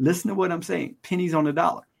 again, listen to what I'm saying, pennies on the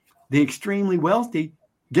dollar. The extremely wealthy,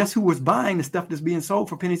 guess who was buying the stuff that's being sold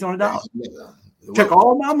for pennies on the dollar? Took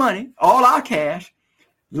all my money, all our cash,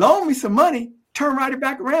 loaned me some money, turned right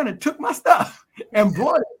back around and took my stuff and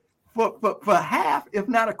bought it for half, if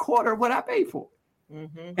not a quarter of what I paid for.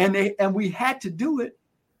 Mm-hmm. And we had to do it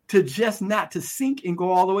to just not to sink and go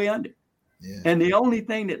all the way under. Yeah. And the only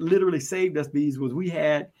thing that literally saved us, Bees, was we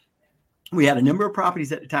had a number of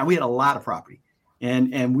properties at the time. We had a lot of property.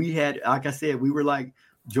 And we had, like I said, we were like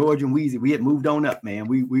George and Wheezy. We had moved on up, man.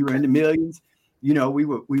 We were in the millions. You know, we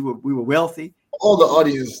were wealthy. All the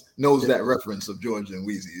audience knows that reference of George and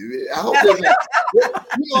Wheezy. I hope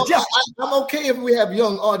I'm okay if we have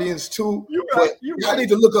young audience too. But I need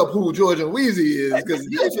to look up who George and Wheezy is, because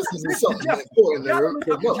Jeffersons is something important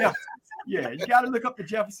to know. Yeah, you got to look up the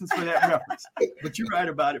Jeffersons for that reference. But you're right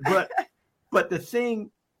about it. But the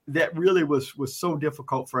thing that really was so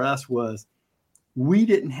difficult for us was we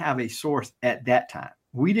didn't have a source at that time.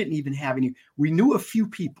 We didn't even have any. We knew a few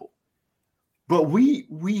people, but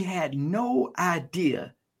we had no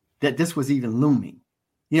idea that this was even looming,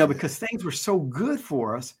 you know, because things were so good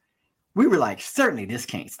for us. We were like, certainly this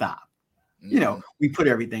can't stop. You know, we put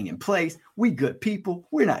everything in place. We good people.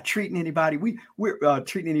 We're not treating anybody. We're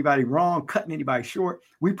treating anybody wrong, cutting anybody short.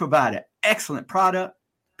 We provide an excellent product.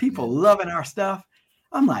 People loving our stuff.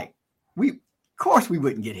 I'm like, of course we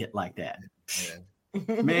wouldn't get hit like that.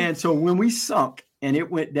 Man, so when we sunk and it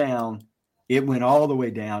went down, it went all the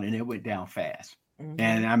way down, and it went down fast. Mm-hmm.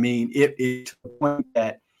 And I mean, it to the point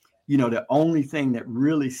that, you know, the only thing that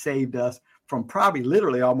really saved us from probably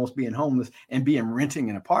literally almost being homeless and renting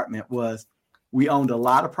an apartment was we owned a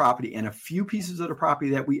lot of property, and a few pieces of the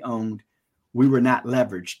property that we owned, we were not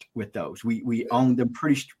leveraged with those. We owned them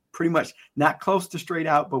pretty much not close to straight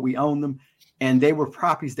out, but we owned them. And they were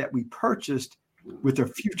properties that we purchased with a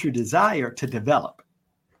future desire to develop.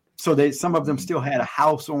 So some of them still had a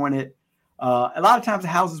house on it. A lot of times the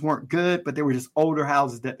houses weren't good, but they were just older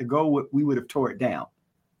houses that we would have tore it down.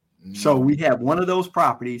 So we had one of those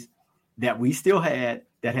properties that we still had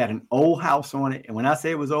that had an old house on it. And when I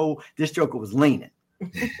say it was old, this joker was leaning.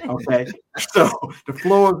 Okay. So the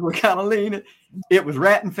floors were kind of leaning. It was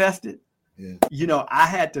rat infested. Yeah. You know, I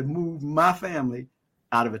had to move my family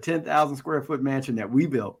out of a 10,000 square foot mansion that we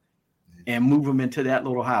built and move them into that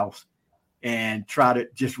little house and try to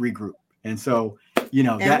just regroup. And so, you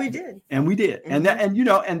know, we did.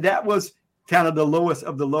 Mm-hmm. And that was kind of the lowest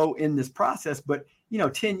of the low in this process. But, you know,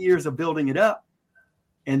 10 years of building it up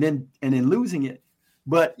and then losing it.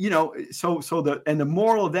 But, you know, the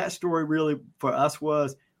moral of that story really for us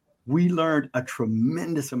was we learned a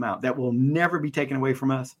tremendous amount that will never be taken away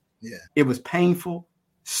from us. Yeah. It was painful,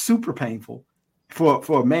 super painful.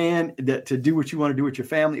 For a man to do what you want to do with your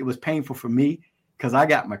family. It was painful for me because I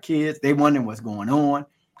got my kids. They wondering what's going on.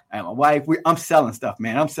 And my wife, I'm selling stuff,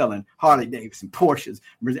 man. I'm selling Harley Davidson, Porsches.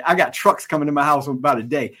 I got trucks coming to my house about a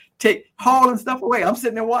day, hauling stuff away. I'm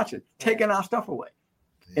sitting there watching, taking our stuff away,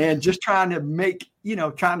 and just trying to make, you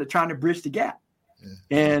know, trying to bridge the gap.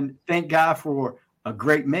 And thank God for a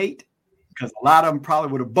great mate, because a lot of them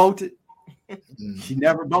probably would have bolted She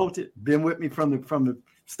never bolted. Been with me from the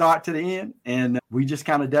start to the end, and we just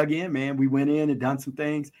kind of dug in, man. We went in and done some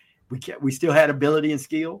things. We still had ability and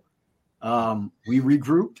skill. We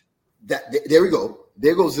regrouped. There we go.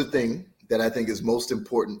 There goes the thing that I think is most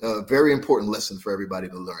important. Very important lesson for everybody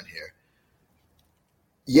to learn here.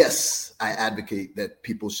 Yes, I advocate that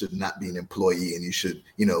people should not be an employee, and you should,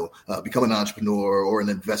 become an entrepreneur or an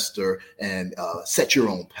investor and set your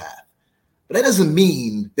own path. But that doesn't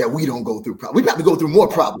mean that we don't go through problems. We have to go through more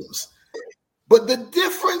problems. But the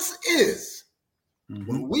difference is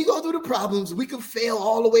when we go through the problems, we can fail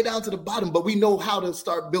all the way down to the bottom, but we know how to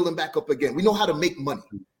start building back up again. We know how to make money,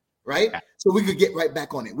 right? So we could get right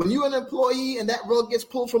back on it. When you're an employee and that rug gets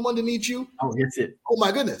pulled from underneath you, it's it. Oh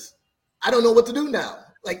my goodness, I don't know what to do now.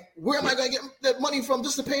 Like, where am I going to get that money from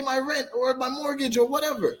just to pay my rent or my mortgage or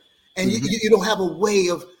whatever? And you don't have a way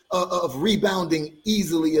of rebounding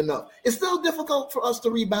easily enough. It's still difficult for us to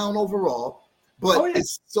rebound overall, but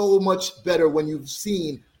it's so much better when you've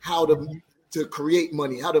seen how to create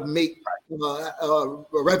money, how to make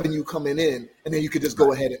revenue coming in, and then you could just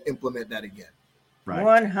go ahead and implement that again.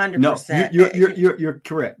 Right. 100%. No, you're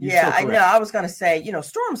correct. You're so correct. I know. I was going to say,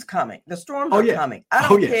 storms coming. The storms are coming. I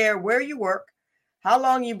don't care where you work, how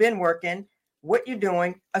long you've been working, what you're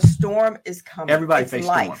doing. A storm is coming. Everybody faces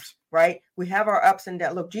storms. Right? We have our ups and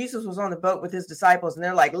downs. Look, Jesus was on the boat with his disciples, and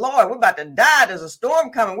they're like, Lord, we're about to die. There's a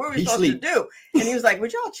storm coming. What are we supposed to do? And he was like,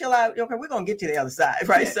 would y'all chill out? Okay, we're going to get to the other side,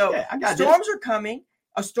 right? Storms are coming.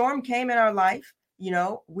 A storm came in our life.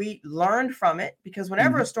 We learned from it, because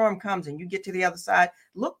whenever a storm comes and you get to the other side,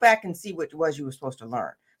 look back and see what it was you were supposed to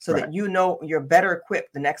learn, so that you're better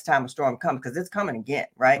equipped the next time a storm comes, because it's coming again,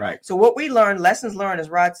 right? So what we learned, lessons learned, as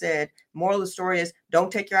Rod said, moral of the story is don't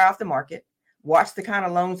take your eye off the market. Watch the kind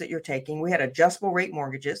of loans that you're taking. We had adjustable rate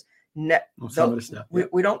mortgages. Some of the stuff,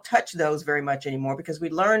 we don't touch those very much anymore, because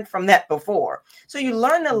we learned from that before. So you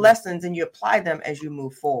learn the lessons and you apply them as you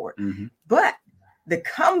move forward. But the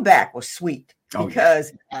comeback was sweet,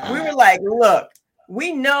 because we were like, look,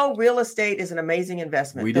 we know real estate is an amazing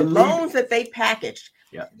investment. The loans that they packaged,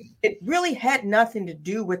 it really had nothing to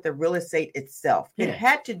do with the real estate itself. It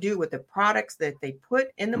had to do with the products that they put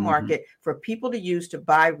in the market for people to use to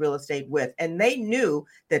buy real estate with. And they knew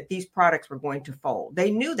that these products were going to fold.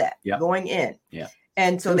 They knew that going in.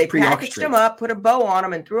 And so they packaged them up, put a bow on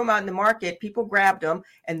them, and threw them out in the market. People grabbed them,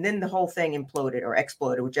 and then the whole thing imploded or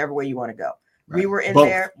exploded, whichever way you want to go. We were in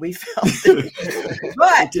there. We felt it.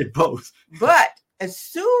 But did both. But as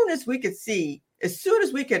soon as we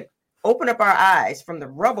could open up our eyes from the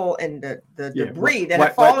rubble and the debris that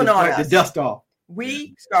had fallen on us, the dust off,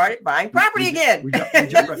 we started buying property again.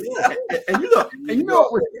 And you know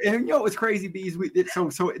what was crazy, Bees?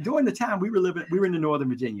 So during the time we were in the Northern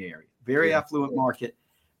Virginia area, very affluent market,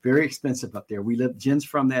 very expensive up there. Jen's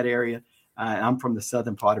from that area. I'm from the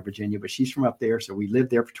southern part of Virginia, but she's from up there. So we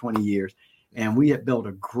lived there for 20 years. And we had built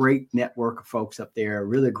a great network of folks up there, a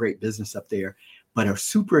really great business up there, but a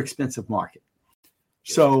super expensive market.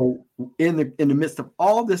 So in the midst of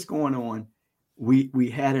all this going on, we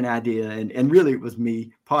had an idea, and really it was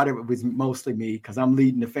me. Part of it was mostly me, because I'm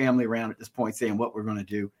leading the family around at this point saying what we're going to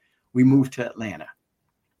do. We moved to Atlanta.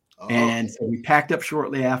 And so we packed up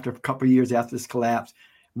shortly after, a couple of years after this collapse.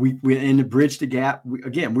 We're in the Bridge the Gap.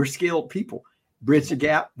 We're skilled people. Bridge the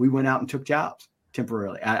Gap, we went out and took jobs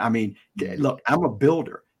temporarily. I mean, look, I'm a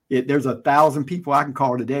builder. There's 1,000 people I can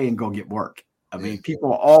call today and go get work. I mean,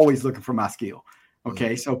 people are always looking for my skill.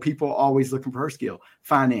 Okay. So people are always looking for her skill,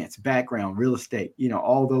 finance, background, real estate,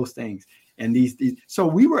 all those things. And so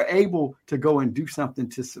we were able to go and do something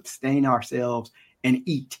to sustain ourselves and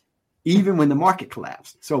eat, even when the market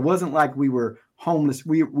collapsed. So it wasn't like we were homeless.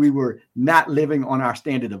 We were not living on our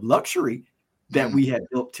standard of luxury that we had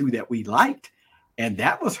built to, that we liked. And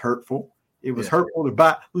that was hurtful. It was hurtful to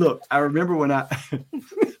buy. Look, I remember when I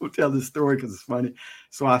will tell this story because it's funny.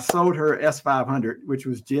 So I sold her S500, which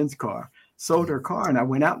was Jen's car, sold her car. And I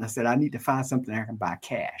went out and I said, I need to find something I can buy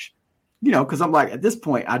cash, because I'm like, at this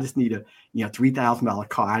point, I just need a, $3,000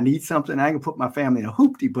 car. I need something I can put my family in a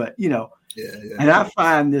hoopty, but, and I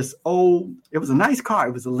find this old, it was a nice car.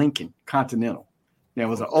 It was a Lincoln Continental. It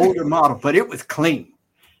was an older model, but it was clean.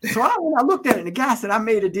 So when I looked at it, the guy said, I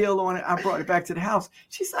made a deal on it. I brought it back to the house.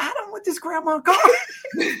 She said, I don't want this grandma car.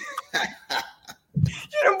 You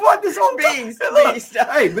done bought this old Beast.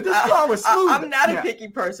 Hey, but this car was smooth. I'm not a picky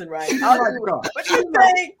person, right? But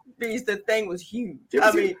the thing was huge.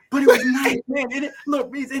 But it was nice, man.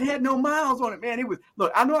 It had no miles on it, man.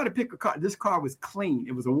 I know how to pick a car. This car was clean.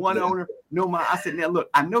 It was a one owner, no miles. I said, now look,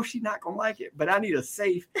 I know she's not gonna like it, but I need a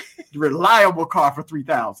safe, reliable car for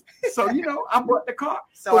 $3,000. So I bought the car.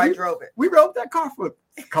 So I drove it. We drove that car for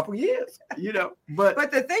a couple years,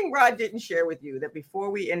 but the thing Rod didn't share with you that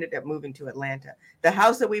before we ended up moving to Atlanta, the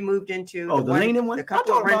house that we moved into, the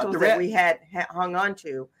couple of rentals that we had hung on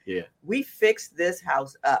to, we fixed this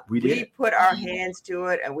house up. We put our hands to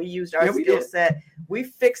it and we used our skill set. We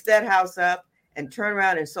fixed that house up and turned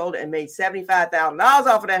around and sold it and made $75,000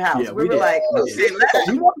 off of that house. Yeah, we were like, okay,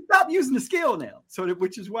 we want to stop using the skill now.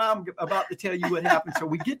 Which is why I'm about to tell you what happened. So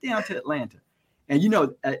we get down to Atlanta, and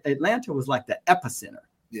Atlanta was like the epicenter.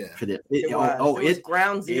 Yeah. For this. It was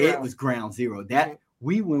ground zero. It was ground zero.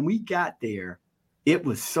 When we got there, it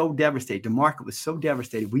was so devastated. The market was so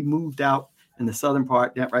devastated. We moved out in the southern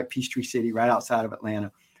part, right, Peachtree City, right outside of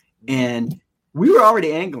Atlanta, and we were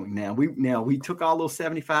already angling. Now we took all those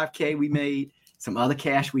 $75K we made, some other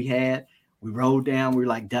cash we had. We rolled down. We were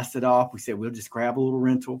like dusted off. We said we'll just grab a little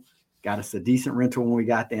rental. Got us a decent rental when we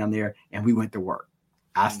got down there, and we went to work.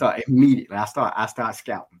 I started immediately. I started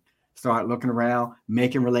scouting. Start looking around,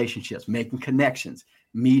 making relationships, making connections,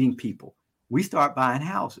 meeting people. We start buying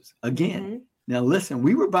houses again. Mm-hmm. Now, listen,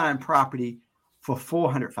 we were buying property for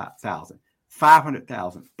 $400,000,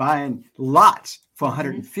 $500,000, buying lots for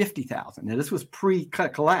 $150,000. Now, this was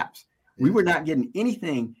pre-collapse. We were not getting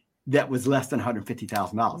anything that was less than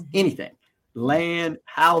 $150,000. Anything, land,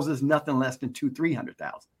 houses, nothing less than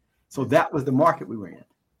 $200,000-$300,000. So that was the market we were in.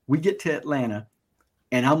 We get to Atlanta,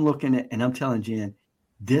 and I'm looking at, and I'm telling Jen,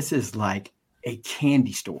 this is like a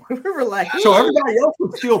candy store. We were like, so everybody else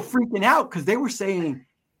was still freaking out because they were saying,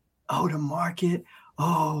 oh, the market,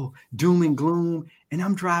 oh, doom and gloom. And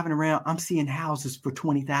I'm driving around, I'm seeing houses for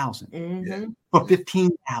 $20,000, for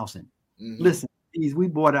 $15,000. Listen, we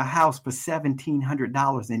bought a house for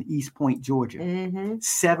 $1,700 in East Point, Georgia.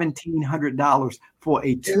 $1,700 for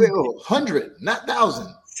a 100, not 1,000.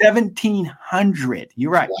 1,700.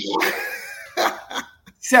 You're right.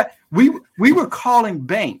 So we were calling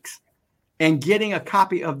banks and getting a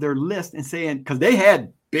copy of their list and saying, because they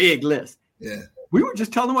had big lists. Yeah. We were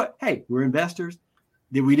just telling them hey, we're investors.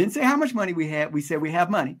 We didn't say how much money we had. We said we have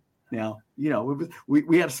money. Now,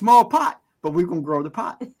 we had a small pot, but we're going to grow the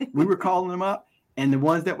pot. We were calling them up, and the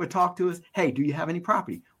ones that would talk to us, hey, do you have any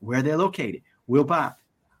property? Where they're located? We'll buy.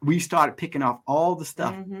 We started picking off all the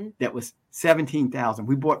stuff that was $17,000.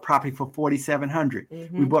 We bought property for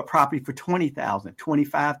 $4,700. We bought property for $20,000,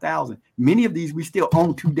 $25,000. Many of these we still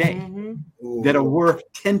own today that are worth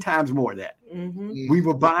 10 times more than that. We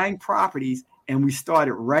were buying properties, and we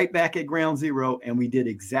started right back at ground zero, and we did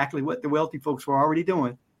exactly what the wealthy folks were already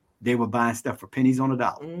doing. They were buying stuff for pennies on a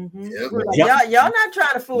dollar. Like, y'all not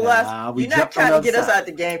trying to fool us. You're not trying to get us out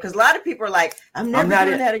the game, because a lot of people are like, I'm never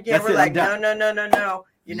doing that again. We're like, no.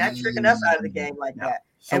 You're not tricking us out of the game like that.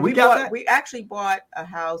 So and we actually bought a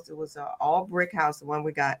house. It was an all brick house, the one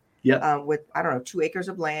we got with, 2 acres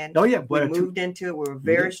of land. Oh, yeah. We moved into it. We were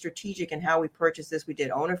very strategic in how we purchased this. We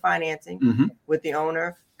did owner financing with the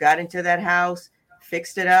owner, got into that house,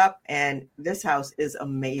 fixed it up, and this house is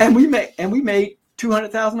amazing. And we made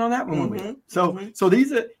 $200,000 on that one. So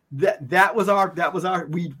these are that was our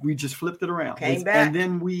we just flipped it around. Came back. And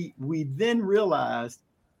then we realized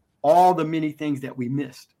all the many things that we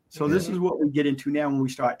missed. So this is what we get into now when we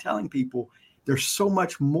start telling people there's so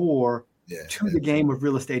much more to the game of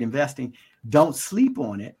real estate investing. Don't sleep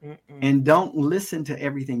on it and don't listen to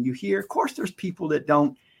everything you hear. Of course, there's people that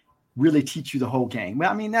don't really teach you the whole game.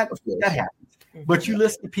 Well, I mean, that happens. But you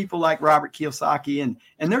listen to people like Robert Kiyosaki and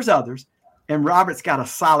there's others. And Robert's got a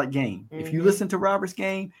solid game. If you listen to Robert's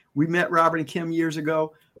game, we met Robert and Kim years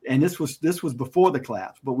ago, and this was before the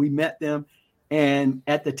collapse, but we met them. And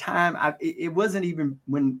at the time, it wasn't even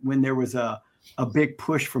when there was a big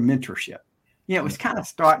push for mentorship. It was kind of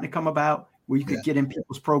starting to come about where you could get in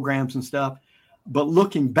people's programs and stuff. But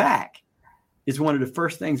looking back is one of the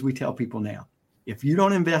first things we tell people now. If you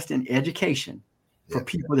don't invest in education for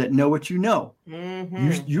people that know what you know,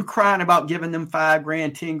 you're crying about giving them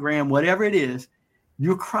 $5,000, $10,000, whatever it is.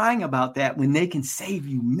 You're crying about that when they can save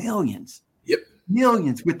you millions.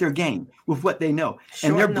 Millions with their game, with what they know.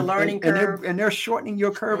 And they're the learning curve. And they're shortening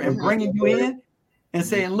your curve and bringing you in and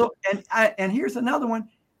saying, look, and here's another one.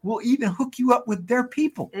 We'll even hook you up with their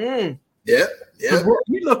people. What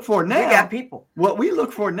we look for now, we got people. What we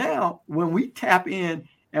look for now, when we tap in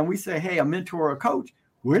and we say, hey, a mentor or a coach,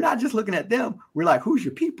 we're not just looking at them. We're like, who's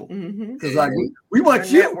your people? Because like we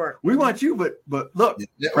want you. Network. We want you, but look,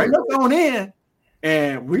 bring us on in,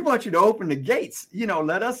 and we want you to open the gates.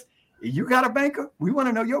 Let us. You got a banker? We want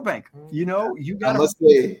to know your banker. You got.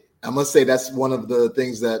 I must say that's one of the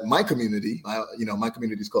things that my community, my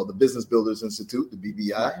community is called the Business Builders Institute, the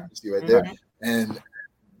BBI. You see right there, and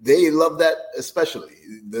they love that, especially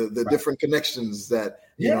the different connections that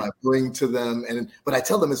I bring to them. But I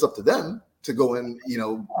tell them it's up to them. to go and,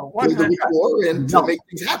 build a 100. rapport and to make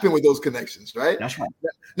things happen with those connections, right? That's right.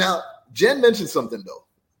 Now, Jen mentioned something though,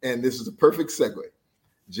 and this is a perfect segue.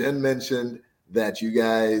 Jen mentioned that you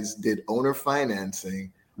guys did owner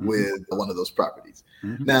financing with one of those properties.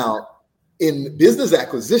 Mm-hmm. Now, in business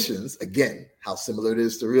acquisitions, again, how similar it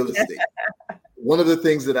is to real estate. One of the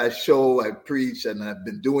things that I preach, and I've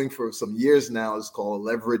been doing for some years now is called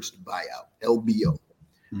leveraged buyout, LBO,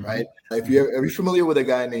 right? Are you familiar with a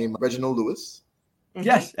guy named Reginald Lewis?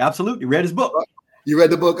 Yes, absolutely. Read his book. You read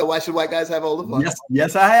the book, Why Should White Guys Have All the Fun?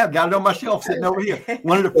 Yes, I have. Got it on my shelf sitting over here.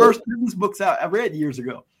 One of the first business books I read years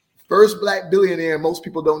ago. First Black billionaire. Most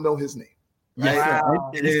people don't know his name. Right?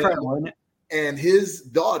 Wow. It is incredible, isn't it? And his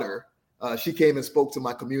daughter, she came and spoke to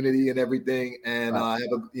my community and everything. And I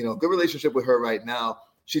have a good relationship with her right now.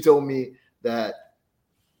 She told me that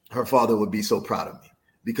her father would be so proud of me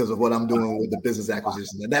because of what I'm doing with the business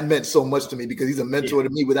acquisition. And that meant so much to me because he's a mentor to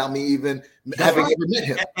me without me even having ever met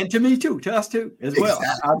him. And to me too, to us too, as well.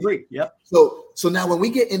 I agree. Yep. So now when we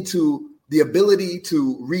get into the ability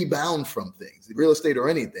to rebound from things, real estate or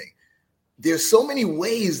anything, there's so many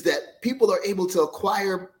ways that people are able to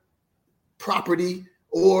acquire property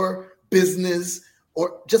or business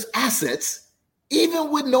or just assets,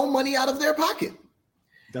 even with no money out of their pocket.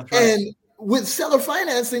 That's right. And with seller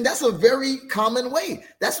financing, that's a very common way.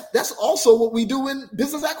 That's also what we do in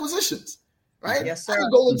business acquisitions, right? Yes, sir. I can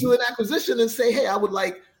go into an acquisition and say, hey, I would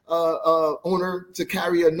like owner to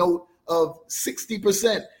carry a note of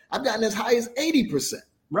 60%. I've gotten as high as 80%.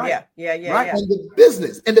 Right. Yeah. On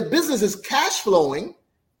the business is cash flowing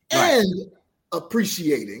and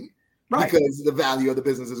appreciating because the value of the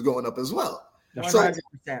business is going up as well. 100%. So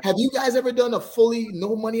have you guys ever done a fully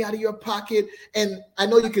no money out of your pocket? And I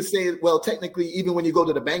know you could say, well, technically, even when you go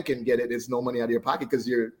to the bank and get it, it's no money out of your pocket because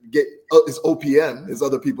it's OPM, it's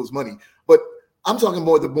other people's money. But I'm talking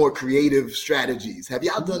the more creative strategies. Have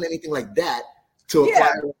y'all done anything like that to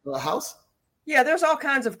acquire a house? Yeah, there's all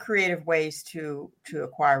kinds of creative ways to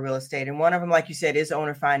acquire real estate. And one of them, like you said, is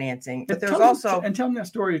owner financing. But there's also... And tell me that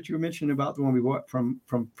story that you mentioned about the one we bought from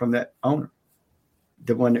that owner.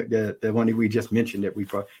 The one that we just mentioned that we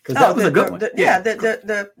brought. Because that was a good one.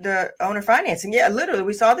 The owner financing. Yeah, literally,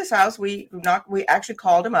 we saw this house. We actually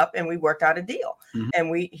called him up and we worked out a deal. Mm-hmm.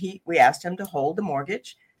 And we asked him to hold the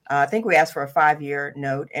mortgage. I think we asked for a 5-year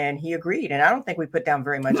note, and he agreed. And I don't think we put down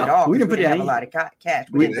very much at all. We didn't have a lot of cash.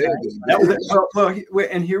 And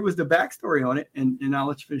here was the backstory on it, and I'll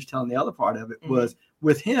let you finish telling the other part of it. Mm-hmm. Was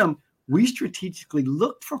with him, we strategically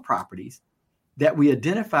looked for properties that we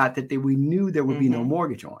identified that we knew there would be no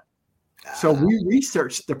mortgage on. So we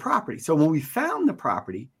researched the property. So when we found the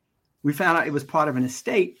property, we found out it was part of an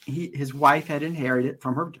estate. His wife had inherited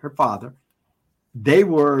from her father. They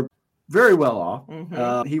were very well off.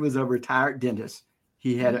 Mm-hmm. He was a retired dentist.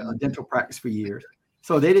 He had a dental practice for years.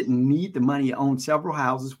 So they didn't need the money. He owned several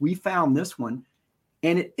houses. We found this one,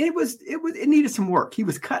 and it needed some work. He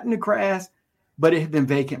was cutting the grass, but it had been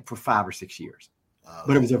vacant for 5 or 6 years.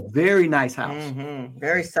 But it was a very nice house. Mm-hmm.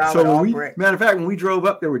 Very solid. So matter of fact, when we drove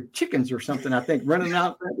up, there were chickens or something, I think, running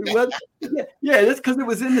out. That's because it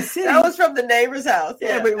was in the city. That was from the neighbor's house.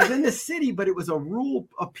 Yeah, but it was in the city, but it was a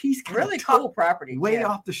piece kind really of cool property. Way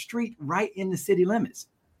off the street, right in the city limits.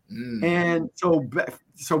 Mm. And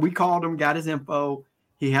so we called him, got his info.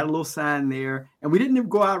 He had a little sign there, and we didn't even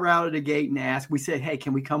go out of the gate and ask. We said, hey,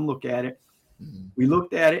 can we come look at it? Mm. We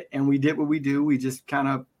looked at it, and we did what we do. We just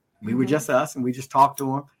we were just us, and we just talked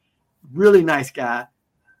to him. Really nice guy.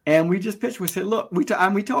 And we just pitched. We said, look, we told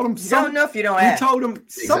him. You don't know if you don't ask. We told him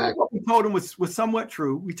some of what we told him was somewhat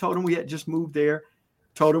true. We told him we had just moved there.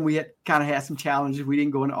 Told him we had kind of had some challenges. We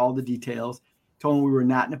didn't go into all the details. Told him we were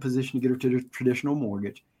not in a position to get a traditional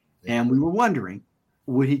mortgage. And we were wondering,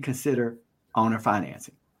 would he consider owner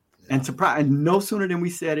financing? And and no sooner than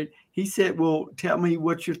we said it, he said, well, tell me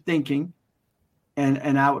what you're thinking,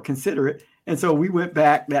 and I would consider it. And so we went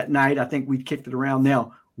back that night. I think we kicked it around.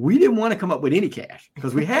 Now, we didn't want to come up with any cash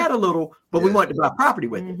because we had a little, but we wanted to buy property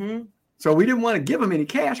with it. So we didn't want to give them any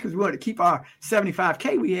cash because we wanted to keep our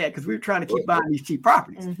 $75K we had because we were trying to keep buying these cheap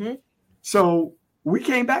properties. Mm-hmm. So we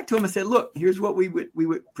came back to him and said, look, here's what we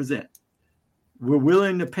would present. We're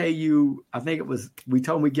willing to pay you. I think we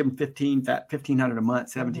told him we'd give him $1,500 a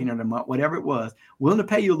month, $1,700 a month, whatever it was. Willing to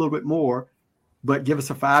pay you a little bit more, but give us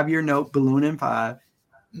a 5-year note, balloon in 5.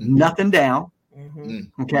 Nothing down.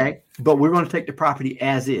 Mm-hmm. Okay. But we're going to take the property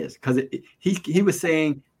as is because he was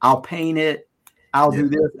saying, I'll paint it. I'll do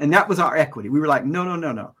this. And that was our equity. We were like, no.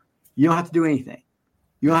 You don't have to do anything.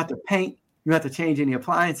 You don't have to paint. You don't have to change any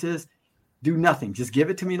appliances. Do nothing. Just give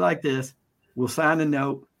it to me like this. We'll sign the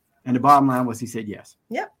note. And the bottom line was he said yes.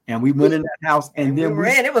 Yep. And we went in that house, and then we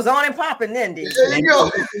ran. It was on and popping then, There you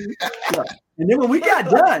go. And then when we got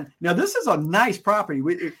done, now this is a nice property.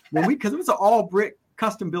 Because it was an all brick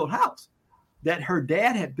custom built house that her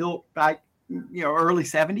dad had built back, early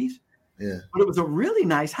 70s. Yeah. But it was a really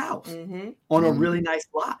nice house on a really nice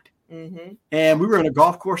lot. Mm-hmm. And we were in a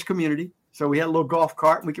golf course community. So we had a little golf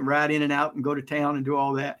cart and we could ride in and out and go to town and do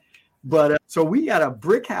all that. But so we got a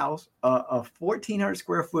brick house, a 1,400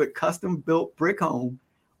 square foot custom built brick home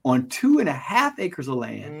on 2.5 acres of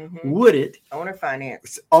land, wooded. Owner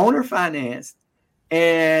financed.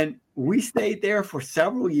 And we stayed there for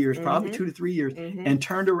several years, probably 2 to 3 years, and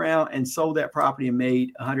turned around and sold that property and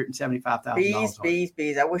made $175,000.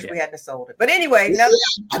 Bees. I wish we hadn't sold it. But anyway.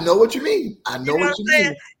 I know what you mean.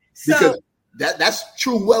 Because that's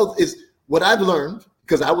true wealth is what I've learned,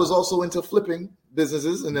 because I was also into flipping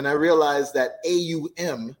businesses. And then I realized that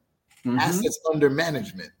AUM, assets under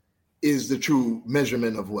management, is the true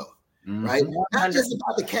measurement of wealth. Right? Not just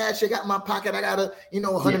about the cash I got in my pocket. I got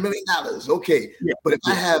 $100 million. Okay. Yeah. But if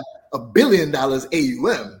I have $1 billion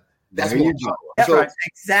AUM, that's more power. That's right.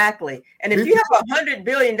 Exactly. And if you have $100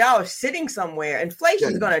 billion sitting somewhere,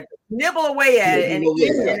 inflation is going to nibble away at it, and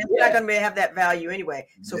it's not going to have that value anyway.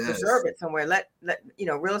 So preserve it somewhere. Let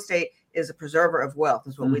real estate is a preserver of wealth,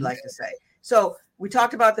 is what we like to say. So we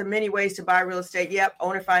talked about the many ways to buy real estate. Yep,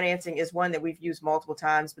 owner financing is one that we've used multiple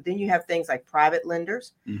times. But then you have things like private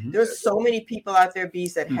lenders. There's so many people out there,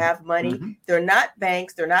 Bees, that have money. They're not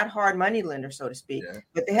banks. They're not hard money lenders, so to speak.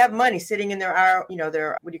 But they have money sitting in their what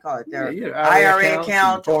do you call it? Their IRA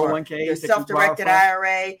account or their self-directed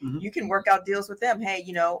IRA. You can work out deals with them. Hey,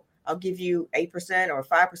 I'll give you 8% or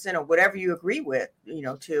 5% or whatever you agree with,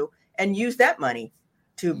 and use that money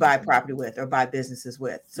to buy property with or buy businesses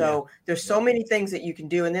with. So there's so many things that you can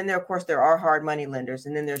do. And then there are hard money lenders.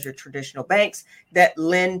 And then there's your traditional banks that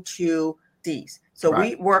lend to Cs. So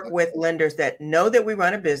we work with lenders that know that we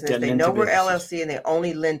run a business. They know we're LLC and they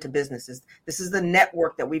only lend to businesses. This is the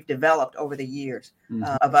network that we've developed over the years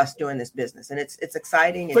of us doing this business. And it's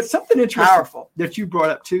exciting. But something interesting powerful that you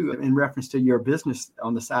brought up too, in reference to your business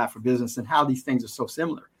on the side for business and how these things are so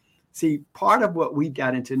similar. See, part of what we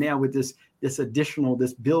got into now with this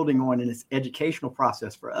building on and this educational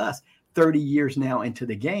process for us, 30 years now into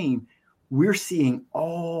the game, we're seeing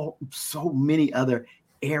so many other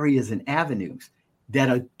areas and avenues that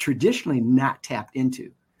are traditionally not tapped into.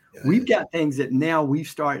 We've got things that now we've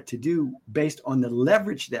started to do based on the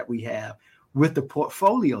leverage that we have with the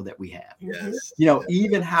portfolio that we have.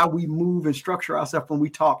 Even how we move and structure ourselves when we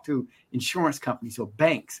talk to insurance companies or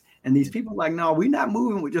banks. And these people are like, no, we're not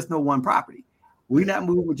moving with just no one property. We're not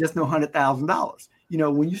moving with just no $100,000.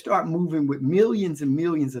 When you start moving with millions and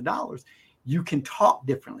millions of dollars, you can talk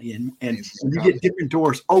differently and you get different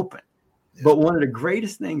doors open. But one of the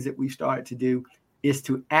greatest things that we've started to do is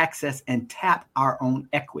to access and tap our own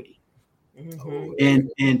equity.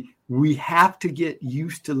 And we have to get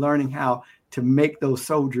used to learning how to make those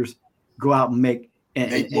soldiers go out and make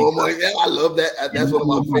more money. Yeah, I love that. That's one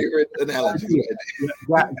of my favorite analogies.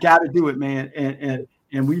 Got to do it, man.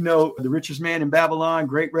 And we know The Richest Man in Babylon,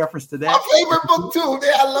 great reference to that. My favorite book too,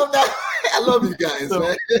 man. I love that. I love you guys,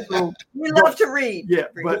 man. So, we love to read. Yeah,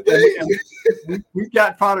 but we've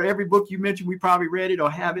got probably every book you mentioned, we probably read it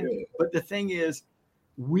or haven't. But the thing is,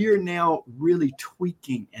 we're now really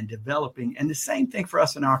tweaking and developing. And the same thing for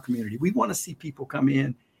us in our community. We want to see people come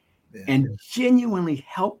in and genuinely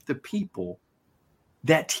help the people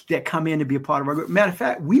that come in to be a part of our group. Matter of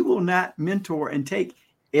fact, we will not mentor and take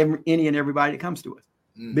any and everybody that comes to us,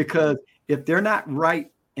 because if they're not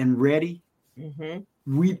right and ready,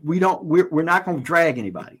 we're not going to drag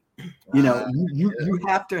anybody. You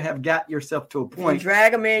have to have got yourself to a point. If you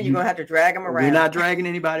drag them in, you're going to have to drag them around. We're not dragging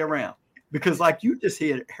anybody around, because like you just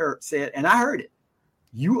said, and I heard it,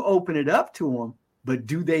 you open it up to them, but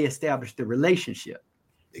do they establish the relationship?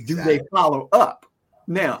 Exactly. Do they follow up?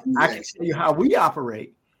 Now, I can tell you how we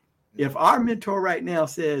operate. If our mentor right now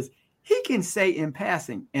says he can say in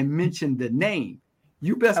passing and mention the name,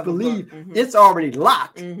 you best believe it's already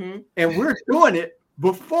locked. And we're doing it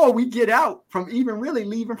before we get out from even really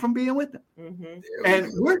leaving from being with them. And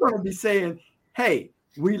we're going to be saying, hey,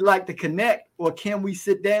 we'd like to connect, or can we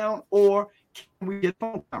sit down, or can we get a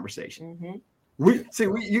phone conversation?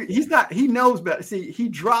 He knows better. See, he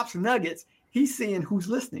drops nuggets. He's seeing who's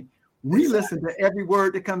listening. We listen to every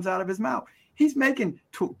word that comes out of his mouth. He's making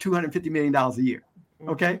 $250 million a year.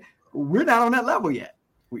 Okay. We're not on that level yet.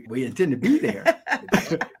 We intend to be there.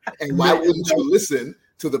 And why wouldn't you listen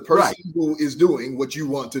to the person who is doing what you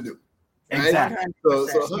want to do? Right? Exactly. So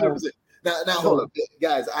 100%. Now hold up,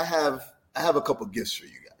 guys. I have a couple gifts for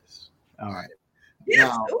you guys. All right. Yes.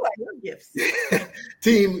 Now, Oh, I love gifts.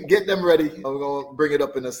 team, get them ready. I'm going to bring it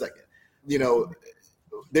up in a second. You know,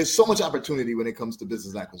 there's so much opportunity when it comes to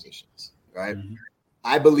business acquisitions, right? Mm-hmm.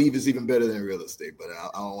 I believe it's even better than real estate, but I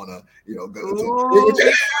don't want to, you know, go to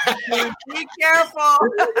be careful.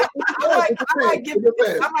 I might give you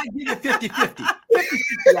 50-50.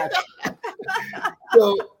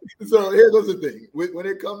 So here goes the thing. When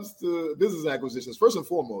it comes to business acquisitions, first and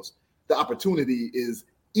foremost, the opportunity is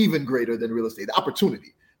even greater than real estate. The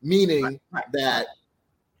opportunity, meaning that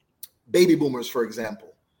baby boomers, for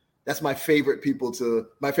example, that's my favorite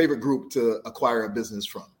group to acquire a business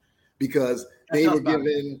from, because they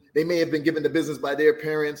may have been given the business by their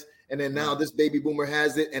parents, and then now this baby boomer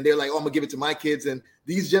has it, and they're like, "Oh, I'm gonna give it to my kids." And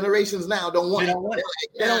these generations now don't want it.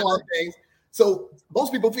 They don't want things. So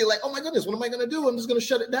most people feel like, "Oh my goodness, what am I gonna do? I'm just gonna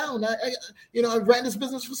shut it down. I've ran this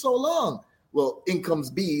business for so long." Well, in comes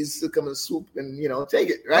bees to come and swoop and take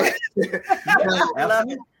it, right? I love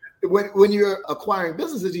it. When you're acquiring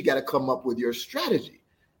businesses, you got to come up with your strategy,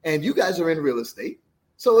 and you guys are in real estate.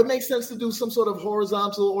 So it makes sense to do some sort of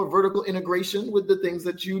horizontal or vertical integration with the things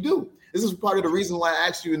that you do. This is part of the reason why I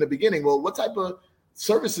asked you in the beginning, well, what type of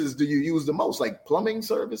services do you use the most? Like plumbing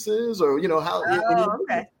services, or, how? Oh,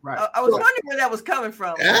 okay. Right. I was wondering where that was coming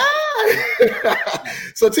from.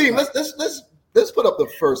 So team, let's put up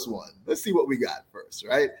the first one. Let's see what we got first,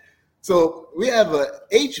 right? So we have a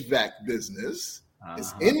HVAC business.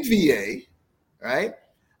 It's NVA, right?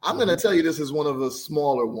 I'm going to tell you this is one of the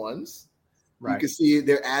smaller ones. Right. You can see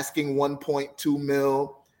they're asking 1.2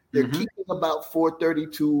 mil. They're keeping about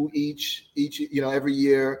 432 each, every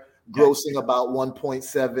year, grossing about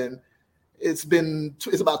 1.7.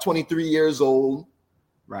 It's about 23 years old.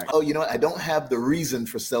 Right. Oh, I don't have the reason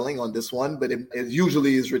for selling on this one, but it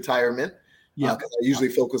usually is retirement. Yeah. Because I usually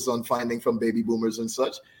focus on finding from baby boomers and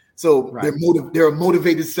such. So they're a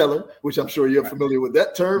motivated seller, which I'm sure you're familiar with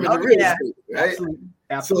that term in the real estate, right?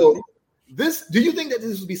 Absolutely. So do you think that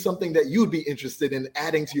this would be something that you'd be interested in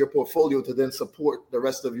adding to your portfolio to then support the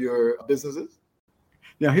rest of your businesses?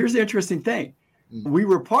 Now, here's the interesting thing. Mm-hmm. We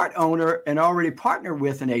were part owner and already partnered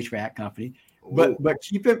with an HVAC company, but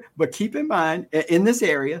keep in mind in this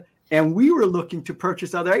area, and we were looking to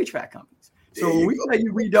purchase other HVAC companies. So when we tell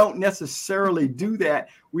you we don't necessarily do that,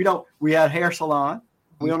 we had a hair salon.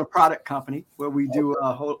 We own a product company where we do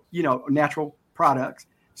natural products.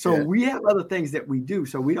 So we have other things that we do.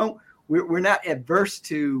 So we're not adverse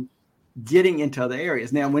to getting into other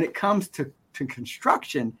areas. Now, when it comes to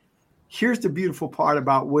construction, here's the beautiful part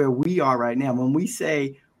about where we are right now. When we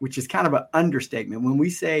say, which is kind of an understatement, when we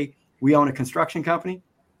say we own a construction company,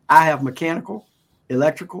 I have mechanical,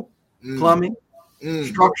 electrical, plumbing,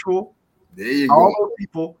 structural, all those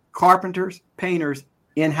people, carpenters, painters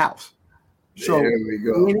in-house. So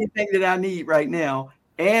anything that I need right now,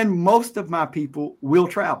 and most of my people will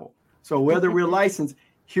travel. So whether we're licensed,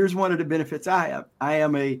 here's one of the benefits I have. I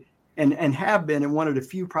am and have been one of the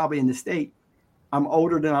few probably in the state. I'm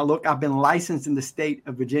older than I look. I've been licensed in the state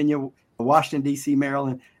of Virginia, Washington, D.C.,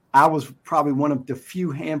 Maryland. I was probably one of the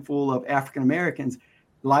few handful of African Americans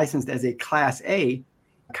licensed as a Class A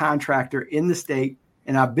contractor in the state,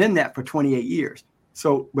 and I've been that for 28 years.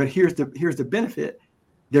 So, but here's the benefit.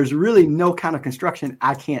 There's really no kind of construction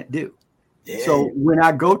I can't do. Yeah. So when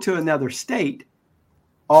I go to another state,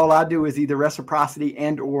 all I do is either reciprocity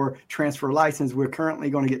and or transfer license. We're currently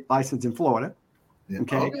going to get licensed in Florida. Yeah.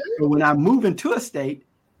 Okay. So when I move into a state,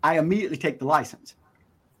 I immediately take the license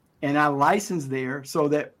and I license there, so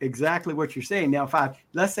that exactly what you're saying. Now,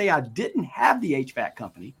 let's say I didn't have the HVAC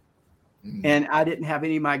company and I didn't have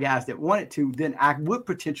any of my guys that wanted to, then I would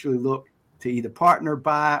potentially look to either partner,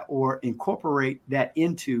 buy, or incorporate that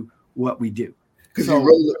into what we do. Because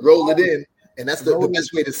you roll it in, and that's the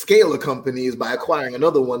best way to scale a company is by acquiring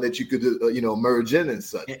another one that you could, merge in and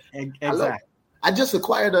such. Exactly. I just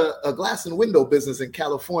acquired a glass and window business in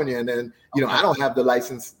California, and then I don't have the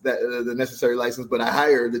license, the necessary license, but I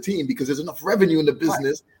hire the team because there's enough revenue in the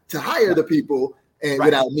business to hire the people, and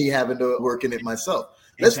without me having to work in it myself.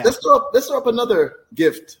 Let's throw up another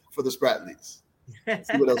gift for the Spratlys.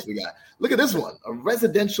 See what else we got. Look at this one, a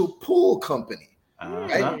residential pool company.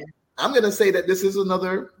 Right? I'm going to say that this is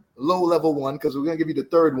another low-level one because we're going to give you the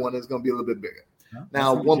third one. It's going to be a little bit bigger.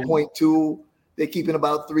 Now, 1.2, they're keeping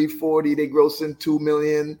about 340. They grossing $2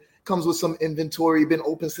 million. Comes with some inventory. Been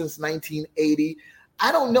open since 1980.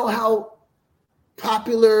 I don't know how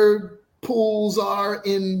popular pools are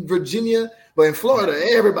in Virginia, but in Florida,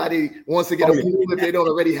 everybody wants to get a pool if they don't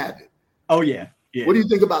already have it. Oh, yeah. What do you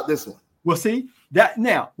think about this one? Well, see that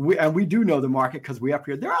now we do know the market because we're up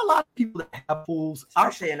here. There are a lot of people that have pools,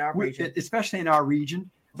 especially in our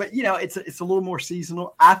region. But it's a little more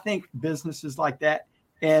seasonal. I think businesses like that,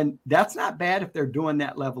 and that's not bad if they're doing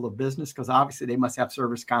that level of business, because obviously they must have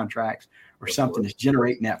service contracts or something that's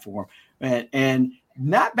generating that for them, and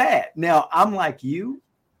not bad. Now I'm like you,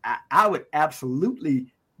 I would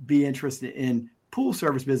absolutely be interested in pool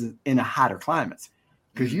service business in the hotter climates,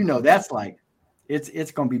 because that's like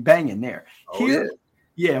it's going to be banging there. Here.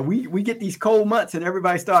 Yeah, we get these cold months and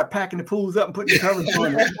everybody start packing the pools up and putting the covers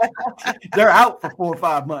on them. They're out for 4 or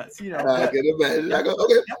 5 months. I can imagine.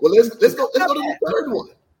 Okay, well let's go to the third one.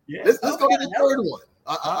 Yeah. Let's go to the third one.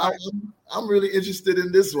 I'm really interested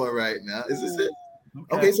in this one right now. Is this it?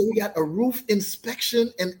 Okay, so we got a roof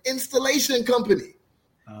inspection and installation company.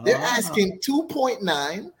 They're asking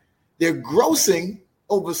 2.9. They're grossing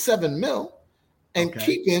over 7 mil and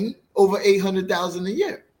keeping over 800,000 a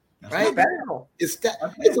year. That's right? It's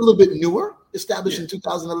a little bit newer, established in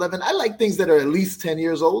 2011. I like things that are at least 10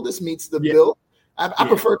 years old. This meets the bill. I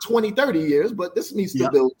prefer 20, 30 years, but this meets the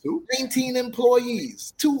bill too. 19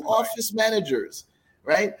 employees, 2 office managers,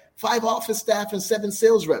 right? 5 office staff and 7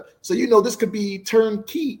 sales reps. So, this could be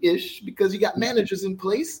turnkey-ish because you got managers in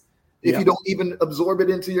place. If you don't even absorb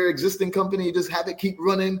it into your existing company, you just have it keep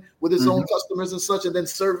running with its own customers and such, and then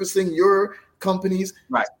servicing your companies.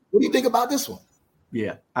 Right. What do you think about this one?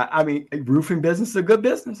 Yeah. I mean, roofing business is a good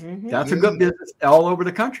business. That's a good business all over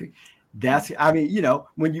the country.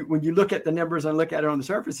 When you look at the numbers and look at it on the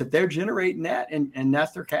surface, if they're generating that and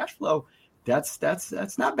that's their cash flow, that's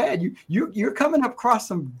not bad. You're coming up across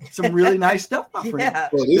some really nice stuff, my friend. Yeah.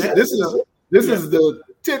 Well, this is the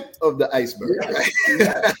tip of the iceberg.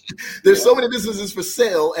 Right? There's so many businesses for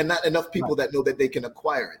sale and not enough people that know that they can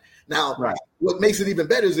acquire it. Now, what makes it even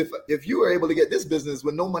better is if you are able to get this business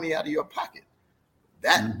with no money out of your pocket.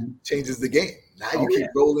 That changes the game. Now you keep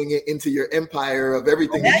rolling it into your empire of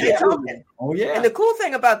everything. Oh, yeah. And the cool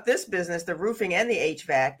thing about this business, the roofing and the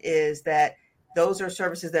HVAC, is that those are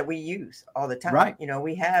services that we use all the time. Right.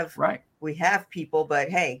 We have people, but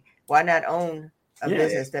hey, why not own a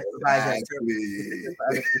business that provides that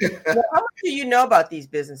service? Well, how much do you know about these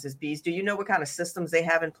businesses, Bees? Do you know what kind of systems they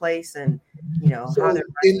have in place and how they're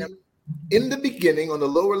running them? In the beginning, on the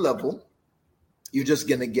lower level, you're just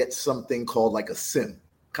going to get something called like a SIM,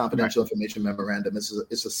 confidential information memorandum.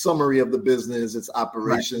 It's a summary of the business, its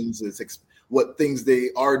operations, it's what things they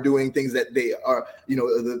are doing, things that they are,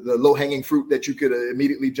 the low-hanging fruit that you could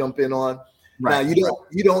immediately jump in on. Right. Now,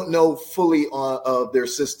 you don't know fully of their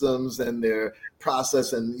systems and their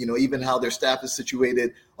process and, even how their staff is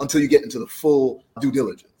situated until you get into the full due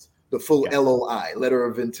diligence, the full LOI, letter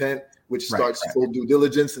of intent, which starts full due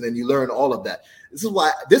diligence, and then you learn all of that.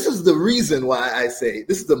 This is the reason why I say,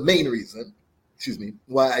 this is the main reason,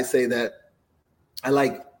 why I say that I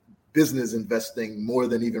like business investing more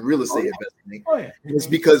than even real estate investing. It's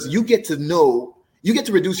because you get to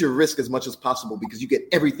reduce your risk as much as possible because you get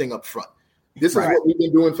everything up front. This is what we've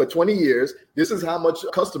been doing for 20 years. This is how much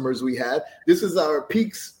customers we have. This is our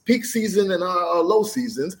peak season and our low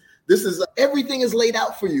seasons. This is everything is laid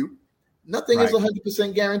out for you. Nothing is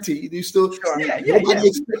 100% guaranteed. You still nobody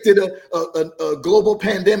expected a global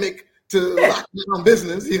pandemic to lock down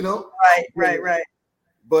business, Right.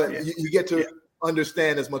 But you get to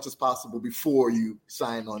understand as much as possible before you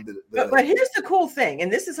sign on to the but here's the cool thing,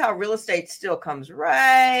 and this is how real estate still comes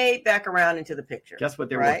right back around into the picture. That's what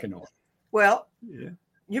they're working on. Well,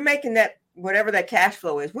 you're making that whatever that cash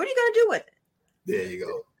flow is. What are you going to do with it? There you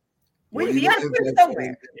go. You got to put it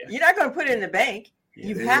somewhere. You're not going to put it in the bank.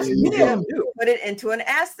 You have to put it into an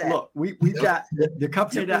asset. Look, we've got the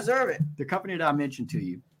company the company that I mentioned to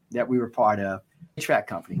you that we were part of, HVAC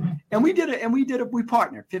company, and we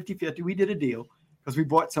partnered 50-50. We did a deal because we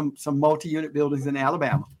bought some multi-unit buildings in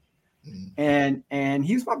Alabama, and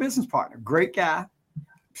he was my business partner. Great guy,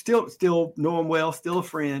 still know him well, still a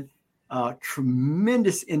friend.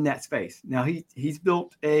 Tremendous in that space. Now he's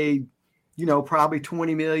built a probably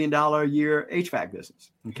 $20 million a year HVAC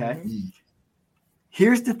business. Okay.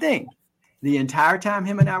 Here's the thing. The entire time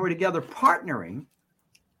him and I were together partnering,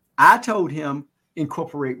 I told him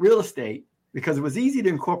incorporate real estate because it was easy to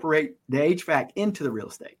incorporate the HVAC into the real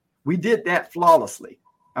estate. We did that flawlessly.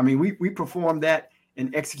 I mean, we performed that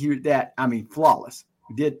and executed that. I mean, flawless.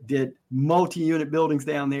 We did multi-unit buildings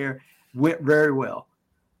down there, went very well.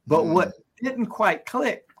 But what didn't quite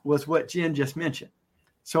click was what Jen just mentioned.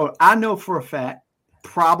 So I know for a fact,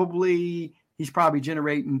 he's probably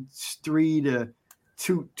generating 2.9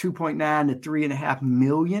 to 3.5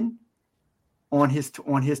 million on his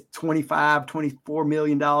 $24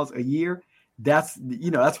 million a year. That's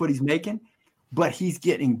what he's making, but he's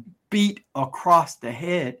getting beat across the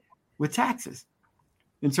head with taxes.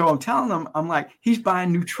 And so I'm telling him, I'm like, he's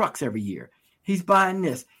buying new trucks every year. He's buying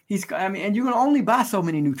this. And you can only buy so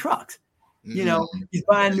many new trucks. You know, he's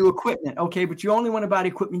buying new equipment. Okay, but you only want to buy the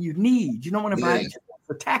equipment you need. You don't want to buy it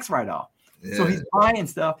for tax write-off. Yeah. So he's buying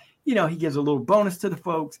stuff. You know, he gives a little bonus to the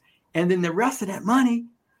folks. And then the rest of that money,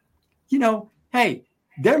 you know, hey,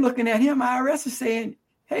 they're looking at him. IRS is saying,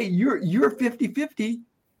 hey, you're 50-50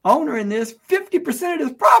 owner in this. 50% of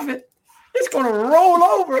this profit is going to roll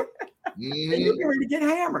over and you're ready to get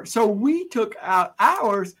hammered. So we took out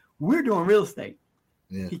ours. We're doing real estate.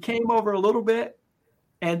 Yeah. He came over a little bit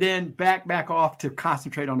and then back off to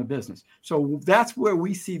concentrate on the business. So that's where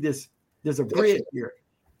we see this. There's a bridge here.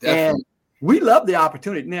 And we love the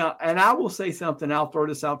opportunity. Now, and I will say something. I'll throw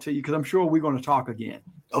this out to you because I'm sure we're going to talk again.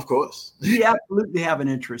 Of course. We absolutely have an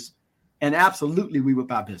interest. And absolutely we would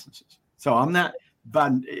buy businesses. So I'm not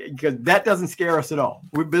buying because that doesn't scare us at all.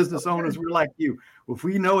 We're business owners. We're like you. If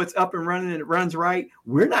we know it's up and running and it runs right,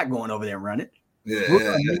 we're not going over there and run it. We're going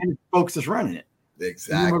to manage folks that's running it.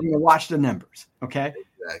 Exactly. We're going to watch the numbers. Okay.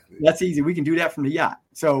 Exactly. That's easy. We can do that from the yacht.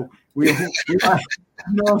 So we you know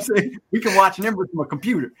what I'm saying? We can watch numbers from a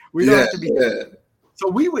computer. We don't have to be. So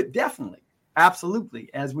we would definitely,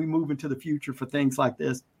 absolutely, as we move into the future for things like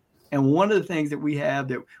this. And one of the things that we have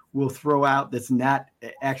that we'll throw out that's not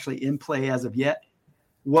actually in play as of yet,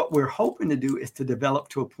 what we're hoping to do is to develop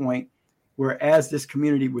to a point where as this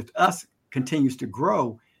community with us continues to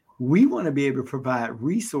grow, we want to be able to provide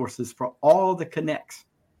resources for all the connects,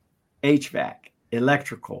 HVAC,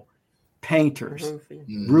 electrical, painters,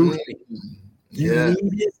 roofing. You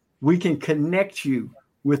need it, we can connect you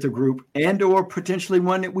with a group and or potentially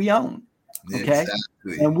one that we own. Okay.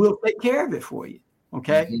 Exactly. And we'll take care of it for you.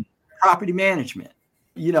 Okay. Property management,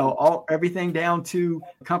 you know, everything down to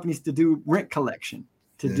companies to do rent collection,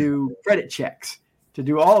 to do credit checks, to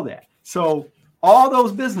do all that. So all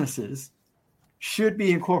those businesses should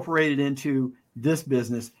be incorporated into this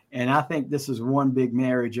business. And I think this is one big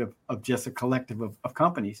marriage of just a collective of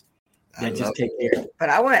companies that just take care of it. But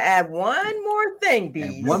I want to add one more thing,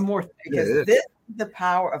 Bees. One more thing. Because this is the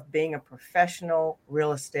power of being a professional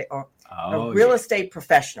real estate or a real estate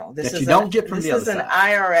professional. This is an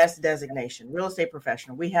IRS designation, real estate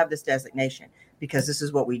professional. We have this designation because this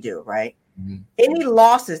is what we do, right? Any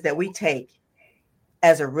losses that we take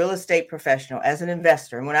as a real estate professional, as an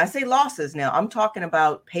investor, and when I say losses now, I'm talking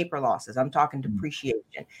about paper losses. I'm talking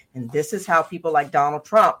depreciation. And this is how people like Donald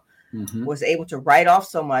Trump was able to write off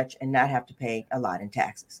so much and not have to pay a lot in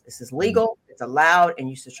taxes. This is legal, it's allowed, and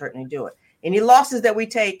you should certainly do it. Any losses that we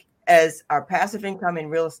take as our passive income in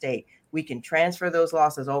real estate, we can transfer those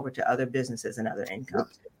losses over to other businesses and other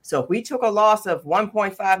incomes. So if we took a loss of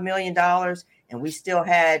 $1.5 million and we still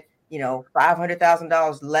had, you know,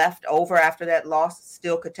 $500,000 left over after that loss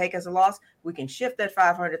still could take as a loss, we can shift that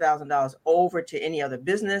 $500,000 over to any other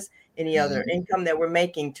business, any other income that we're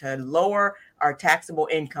making to lower our taxable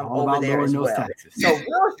income over there as well. Taxes. So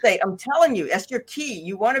real estate, I'm telling you, that's your key.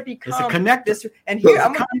 You want to become this. And here,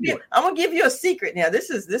 I'm gonna give you a secret. Now, this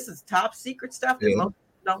is top secret stuff that most people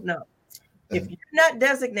don't know. If you're not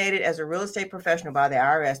designated as a real estate professional by the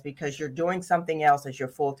IRS because you're doing something else as your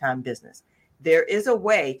full-time business, there is a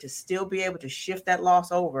way to still be able to shift that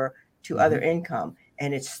loss over to other income,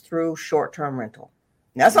 and it's through short-term rental.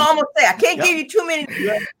 That's all I'm gonna say. I can't give you too many.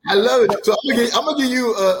 I love it. So I'm gonna give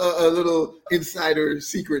you a little insider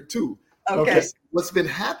secret too. Okay. What's been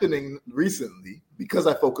happening recently, because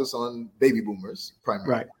I focus on baby boomers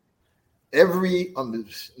primarily. Right.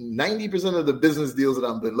 90% of the business deals that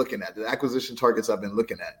I've been looking at, the acquisition targets I've been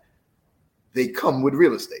looking at, they come with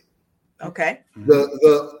real estate. Okay.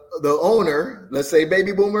 The owner, let's say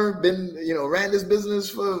baby boomer, ran this business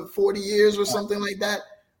for 40 years or something like that.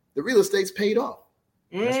 The real estate's paid off.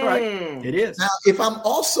 That's right. It is. Now, if I'm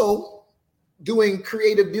also doing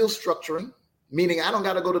creative deal structuring, meaning I don't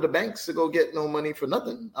got to go to the banks to go get no money for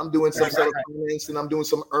nothing. I'm doing some sort of financing. I'm doing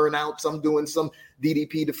some earnouts. I'm doing some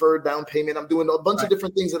DDP, deferred down payment. I'm doing a bunch of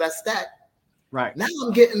different things that I stack. Right. Now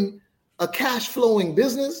I'm getting a cash flowing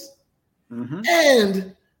business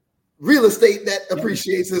and real estate that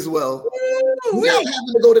appreciates as well. Without having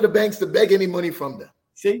to go to the banks to beg any money from them.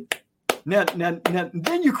 See? Now,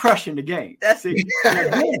 then you're crushing the game. See?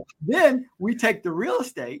 Then we take the real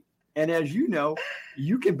estate, and as you know,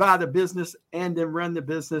 you can buy the business and then run the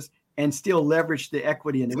business and still leverage the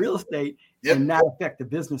equity in the real estate and not affect the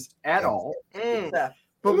business at all.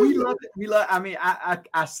 But we love it.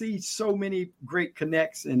 I see so many great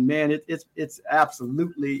connects, and man, it's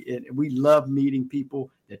absolutely. We love meeting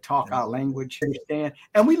people that talk our language, understand,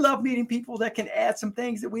 and we love meeting people that can add some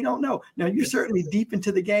things that we don't know. Now, you're certainly deep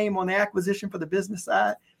into the game on the acquisition for the business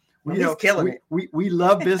side. We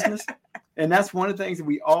love business, And that's one of the things that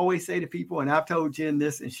we always say to people. And I've told Jen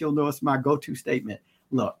this, and she'll know it's my go-to statement.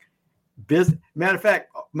 Look, matter of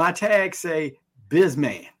fact, my tags say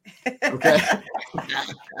bizman. Okay.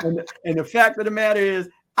 and the fact of the matter is,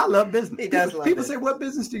 I love business. He does love people it. say, what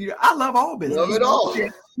business do you do? I love all business. Love it all.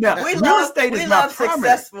 Now, real estate is my primary.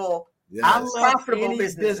 Successful. Yes. I love Profitable any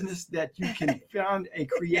businesses. business that you can find a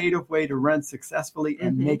creative way to run successfully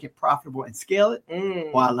and make it profitable and scale it.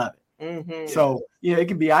 Mm. Well, I love it. Mm-hmm. So, it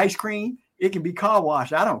can be ice cream. It can be car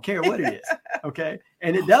wash. I don't care what it is. Okay.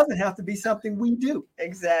 And it doesn't have to be something we do.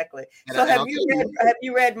 Exactly. And So I- have you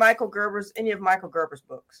read any of Michael Gerber's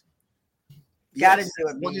books? Got to do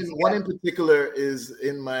it. One in particular is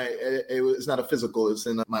in my. It's not a physical. It's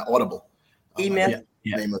in my Audible. E-Myth.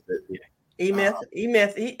 Name of it. Yeah. E-Myth.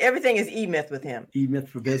 E-Myth. Everything is E-Myth with him. E-Myth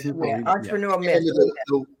for business. Yeah. Entrepreneur I myth.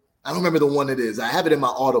 don't remember the one it is. I have it in my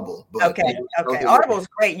Audible. But Okay. Audible is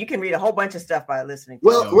great. You can read a whole bunch of stuff by listening to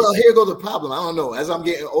it. Well, here goes the problem. I don't know. As I'm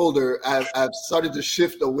getting older, I've started to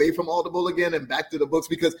shift away from Audible again and back to the books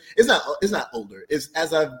because it's not older. It's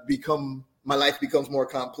as my life becomes more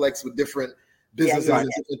complex with different businesses and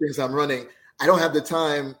different things I'm running. I don't have the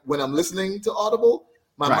time when I'm listening to Audible.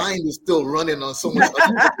 My mind is still running on so much.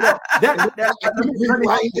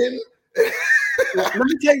 Rewinding. Let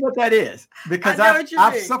me tell you what that is, because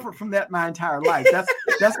I've suffered from that my entire life.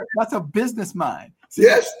 That's a business mind. See,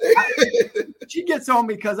 yes. She gets on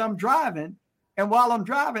me because I'm driving, and while I'm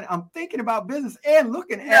driving, I'm thinking about business and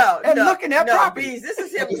looking at property. This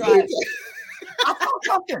is him driving. I saw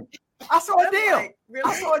something. I saw a deal. Like,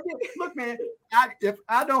 really? I saw a deal. Look, man, if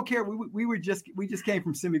I don't care, we just came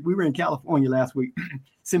from Simi. We were in California last week,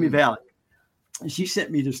 Simi Valley. And she sent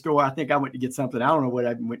me to the store. I think I went to get something. I don't know what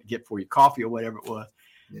I went to get for you, coffee or whatever it was.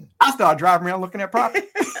 Yeah. I started driving around looking at property.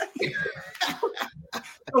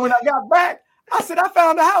 So when I got back, I said, I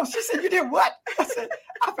found a house. She said, you did what? I said,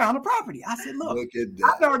 I found a property. I said, look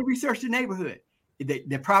I've already researched the neighborhood.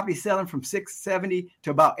 The property selling from $670,000 to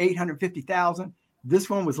about $850,000. This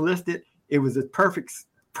one was listed. It was a perfect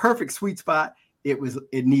sweet spot. It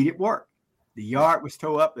needed work. The yard was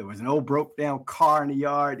tore up. There was an old broke down car in the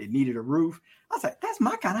yard. It needed a roof. I was like, that's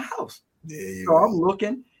my kind of house. So I'm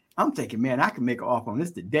looking. I'm thinking, man, I can make an offer on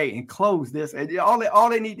this today and close this. And all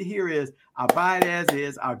they need to hear is, I'll buy it as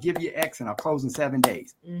is. I'll give you X and I'll close in 7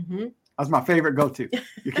 days. Mm-hmm. That's my favorite go-to.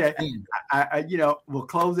 Okay. We'll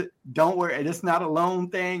close it. Don't worry. It's not a loan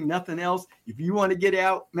thing, nothing else. If you want to get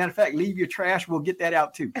out, matter of fact, leave your trash. We'll get that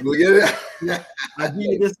out too. We'll get it. Yeah. I'll give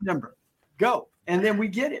you this number. Go. And then we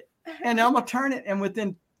get it. And I'm going to turn it. And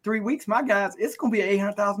within 3 weeks, my guys, it's going to be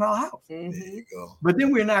an $800,000 house. Mm-hmm. There you go. But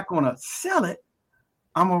then we're not going to sell it.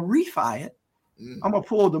 I'm going to refi it. I'm going to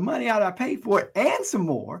pull the money out I paid for it and some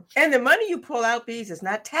more. And the money you pull out, Bees, is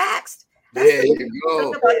not taxed. There you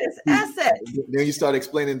go. About this asset. Then you start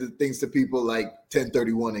explaining the things to people like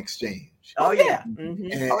 1031 exchange. Oh, yeah.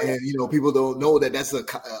 Mm-hmm. And people don't know that that's a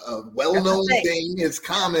well-known thing. It's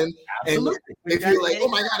common. Absolutely. And if you're like, oh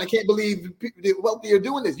my God, I can't believe the wealthy are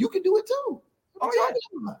doing this, you can do it too.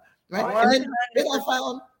 Right. And then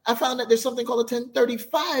I found that there's something called a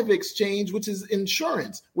 1035 exchange, which is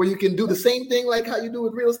insurance, where you can do the same thing like how you do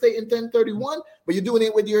with real estate in 1031, but you're doing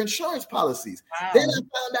it with your insurance policies. Wow. Then I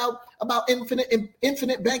found out about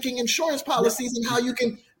infinite banking insurance policies and how you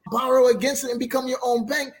can borrow against it and become your own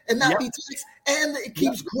bank and not be taxed. And it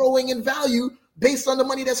keeps growing in value based on the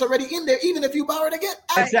money that's already in there, even if you borrow it again.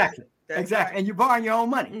 Exactly. Exactly. And you're borrowing your own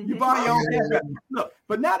money. Mm-hmm. You're borrowing your own money. Look,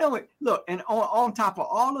 but not only and on top of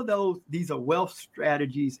all of those, these are wealth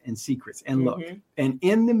strategies and secrets. And look, and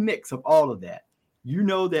in the mix of all of that,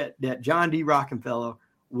 that John D. Rockefeller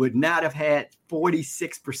would not have had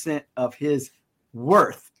 46% of his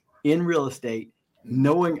worth in real estate,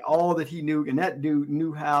 knowing all that he knew. And that dude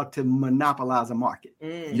knew how to monopolize a market.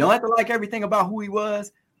 You don't have to like everything about who he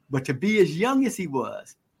was, but to be as young as he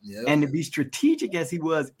was, and to be strategic as he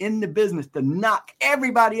was in the business to knock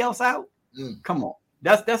everybody else out. Come on.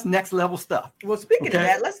 That's next level stuff. Well, speaking of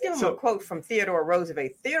that, let's give him a quote from Theodore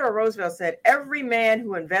Roosevelt. Theodore Roosevelt said, every man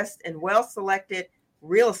who invests in well-selected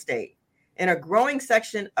real estate in a growing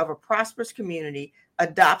section of a prosperous community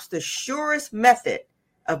adopts the surest method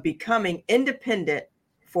of becoming independent,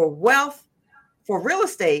 for wealth, for real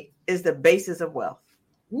estate is the basis of wealth.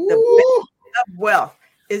 Ooh. The basis of wealth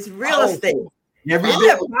is real estate.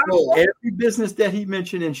 Every business that he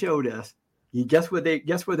mentioned and showed us, guess where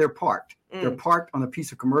they're parked? They're parked on a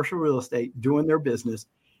piece of commercial real estate doing their business,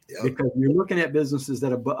 because you're looking at businesses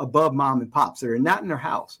that are above mom and pops that are not in their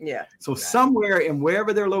house. Yeah. So somewhere in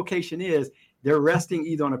wherever their location is, they're resting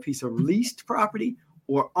either on a piece of leased property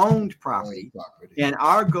or owned property. And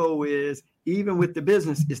our goal is, even with the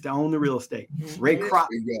business, is to own the real estate. Ray Kroc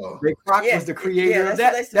was the creator of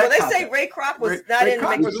that. They say Ray Kroc was not in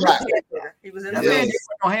the He was in the man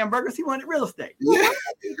on hamburgers. He wanted real estate.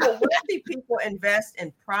 Wealthy people invest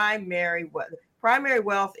in primary wealth. Primary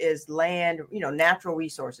wealth is land, natural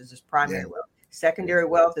resources is primary wealth. Secondary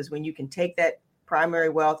wealth is when you can take that primary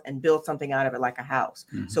wealth and build something out of it, like a house.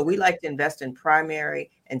 So we like to invest in primary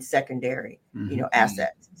and secondary,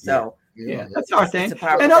 assets. So that's our thing.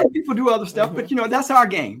 And other people do other stuff, but that's our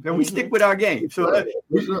game, and we stick with our game. So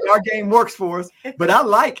our game works for us. But I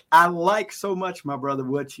like so much, my brother,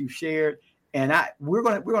 what you shared, and we're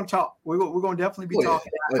gonna talk. We're gonna definitely be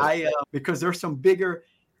talking. Because there's some bigger,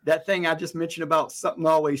 that thing I just mentioned about something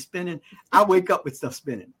always spinning. I wake up with stuff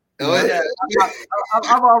spinning. I'll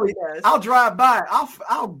drive by.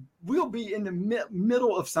 We'll be in the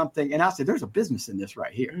middle of something, and I'll say, "There's a business in this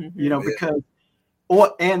right here," because.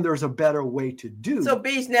 And there's a better way to do. So,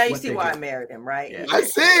 Beast, now you see why I married him, right? Yeah. I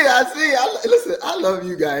see. Listen, I love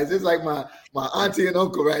you guys. It's like my auntie and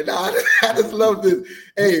uncle right now. I just love this.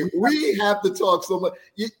 Hey, we have to talk so much.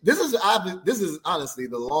 This is honestly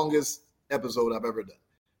the longest episode I've ever done.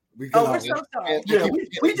 We're so sorry.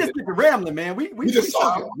 We just get to rambling, man. We just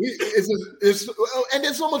talking. And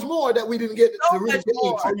there's so much more that we didn't get to really get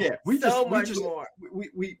into.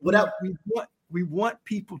 We want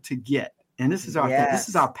people to get. And this is our thing. This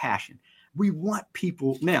is our passion. We want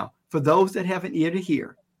people now, for those that have an ear to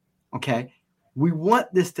hear, okay, we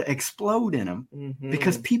want this to explode in them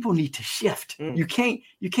because people need to shift. You can't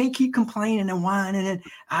keep complaining and whining and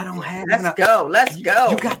I don't have. Let's go.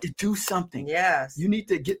 You got to do something. Yes. You need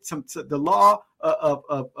to get the law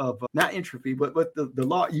of not entropy, but the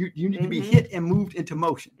law. You need to be hit and moved into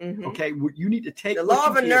motion. Okay, you need to take the law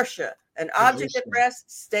of inertia. An object at rest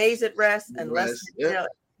stays at rest unless it's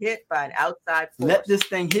hit by an outside force. Let this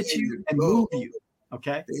thing hit you and move you.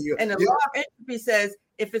 Okay. And the law of entropy says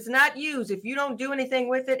if it's not used, if you don't do anything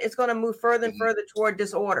with it, it's going to move further and further toward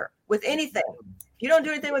disorder. With anything, if you don't do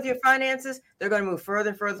anything with your finances, they're going to move further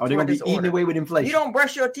and further toward disorder. They're going to be eaten away with inflation. You don't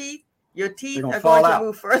brush your teeth are going to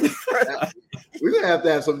move further and further. We're going to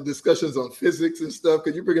have some discussions on physics and stuff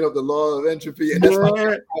because you're bringing up the law of entropy. And that's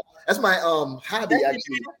my hobby,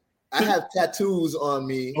 actually. I have tattoos on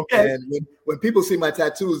me, and when people see my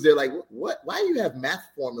tattoos, they're like, "What? Why do you have math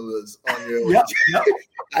formulas on your?"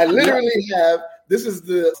 I literally have. This is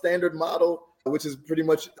the standard model, which is pretty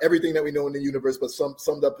much everything that we know in the universe, but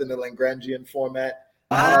summed up in the Lagrangian format.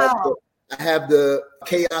 Wow. I have the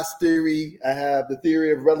chaos theory. I have the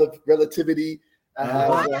theory of relativity.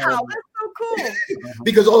 Wow, that's so cool.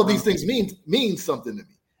 Because all of these things mean something to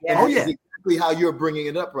me. Yeah. And it's exactly how you're bringing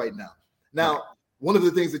it up right now. Now. One of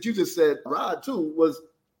the things that you just said, Rod, too,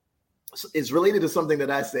 is related to something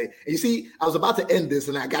that I say. And you see, I was about to end this,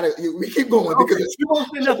 and we keep going because it's going.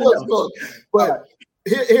 But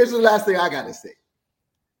here's the last thing I got to say.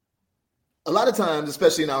 A lot of times,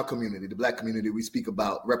 especially in our community, the Black community, we speak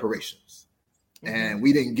about reparations, and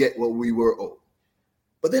we didn't get what we were owed.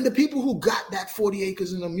 But then the people who got that 40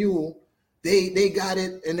 acres and a mule, they got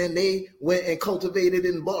it, and then they went and cultivated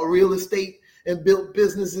and bought real estate and built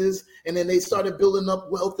businesses, and then they started building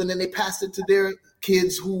up wealth, and then they passed it to their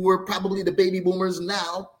kids who were probably the baby boomers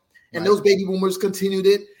now, and those baby boomers continued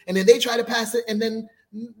it, and then they try to pass it, and then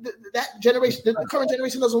that generation, the current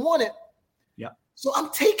generation doesn't want it. Yeah. So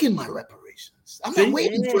I'm taking my reparations. I'm not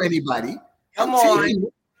waiting for anybody. Come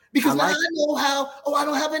on. Because now I know how, I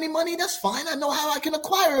don't have any money. That's fine. I know how I can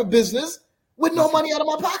acquire a business with no money out of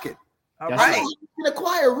my pocket. All I right. know how I can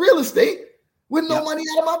acquire real estate with no money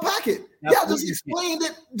out of my pocket. I just explained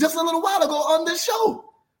it just a little while ago on this show.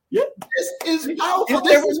 Yeah. This is powerful.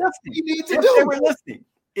 This is what we need to do. If they were listening.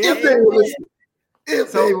 If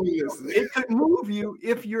they were listening. It could move you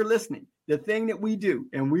if you're listening. The thing that we do,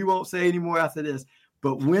 and we won't say anymore after this,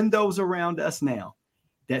 but when those around us now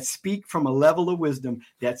that speak from a level of wisdom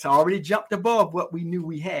that's already jumped above what we knew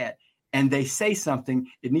we had, and they say something,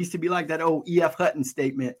 it needs to be like that old E.F. Hutton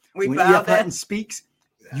statement. When E.F. Hutton speaks,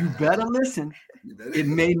 you better listen. It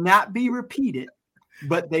may not be repeated,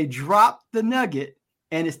 but they drop the nugget,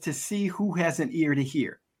 and it's to see who has an ear to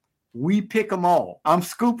hear. We pick them all. I'm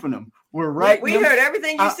scooping them. We're writing We them. heard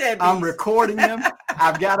everything you said. I'm recording them.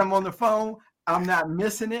 I've got them on the phone. I'm not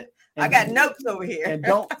missing it. I got notes over here. And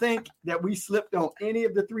don't think that we slipped on any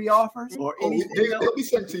of the three offers or anything. They'll be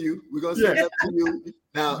sent to you. We're going to send that to you.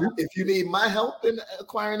 Now, if you need my help in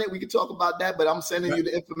acquiring it, we can talk about that, but I'm sending you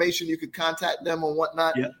the information. You could contact them and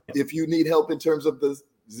whatnot. If you need help in terms of the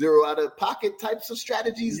zero out of pocket types of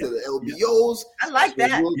strategies, the LBOs. I like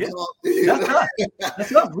that.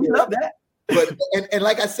 That's us. We love that. But and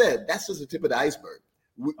like I said, that's just the tip of the iceberg.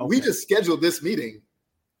 We just scheduled this meeting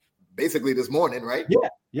basically this morning, right?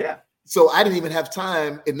 Yeah. So I didn't even have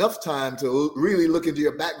enough time to really look into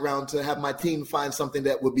your background to have my team find something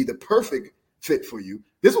that would be the perfect fit for you.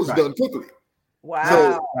 This was done quickly.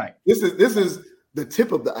 Wow. So this is the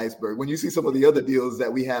tip of the iceberg when you see some of the other deals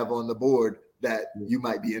that we have on the board that you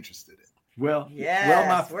might be interested in. Well,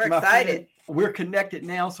 we're excited. Friend, we're connected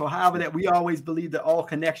now. So however that we always believe that all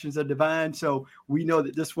connections are divine. So we know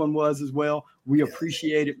that this one was as well. We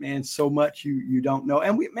appreciate it, man, so much. You don't know.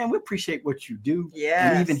 And we appreciate what you do.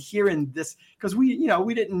 Yeah. And even hearing this, because we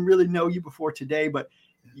didn't really know you before today, but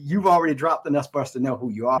you've already dropped enough for us to know who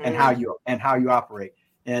you are and how you operate.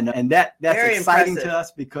 And that's very exciting impressive to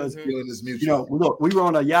us because look, we were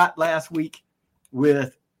on a yacht last week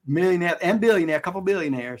with millionaire and billionaire, a couple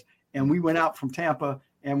billionaires, and we went out from Tampa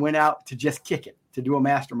and went out to just kick it, to do a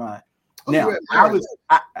mastermind. Now,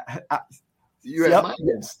 you had my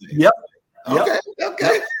Yep.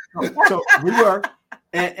 Okay. So we were,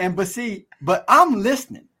 but I'm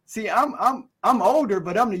listening. See, I'm older,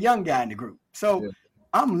 but I'm the young guy in the group. So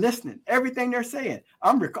I'm listening. Everything they're saying.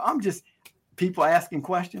 I'm just people asking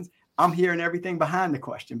questions. I'm hearing everything behind the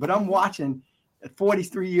question, but I'm watching a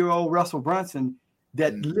 43-year-old Russell Brunson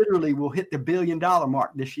that literally will hit the $1 billion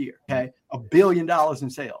mark this year. Okay. $1 billion in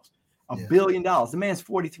sales, $1 billion. The man's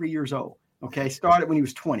 43 years old. Okay. Started when he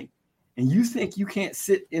was 20. And you think you can't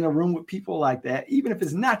sit in a room with people like that, even if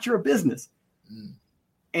it's not your business,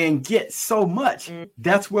 and get so much.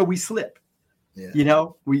 That's where we slip. Yeah.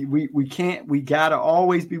 We can't, we got to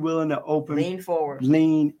always be willing to lean forward,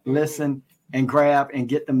 listen, and grab and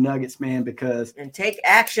get them nuggets, man, and take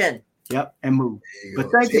action. Yep. And move. But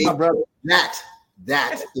thank you, my brother.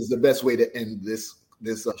 That is the best way to end this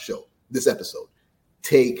show, this episode.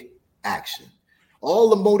 Take action.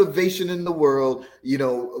 All the motivation in the world,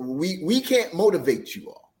 we can't motivate you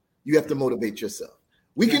all. You have to motivate yourself.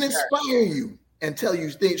 We can inspire you and tell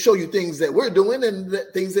you things, show you things that we're doing and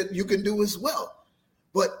things that you can do as well.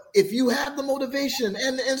 But if you have the motivation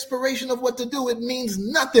and the inspiration of what to do, it means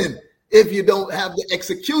nothing if you don't have the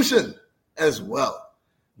execution as well.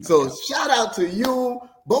 So shout out to you,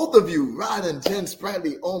 both of you, Rod and Jen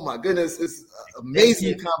Spratley. Oh my goodness, it's an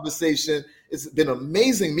amazing conversation. It's been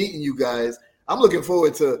amazing meeting you guys. I'm looking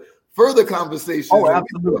forward to further conversations. Oh,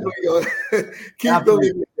 absolutely. Keep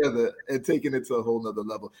building together and taking it to a whole nother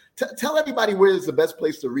level. Tell everybody where is the best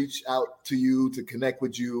place to reach out to you, to connect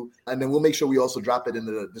with you, and then we'll make sure we also drop it in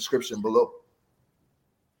the description below.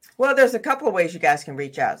 Well, there's a couple of ways you guys can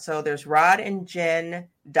reach out. So there's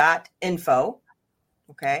rodandjen.info.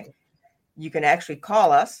 Okay. You can actually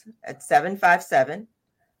call us at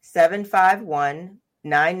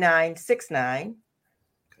 757-751-9969.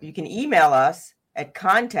 You can email us at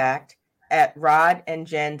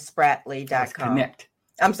contact@rodandjensprattley.com. Connect.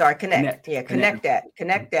 I'm sorry, connect. Yeah, connect at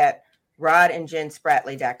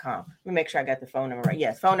rodandjensprattley.com. Let me make sure I got the phone number right.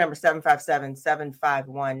 Yes, phone number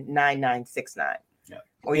 757-751-9969. Yeah.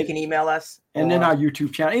 Or you can email us. And then our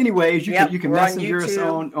YouTube channel. Anyways, you can messenger us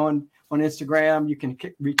on Instagram. You can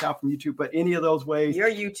reach out from YouTube, but any of those ways. Your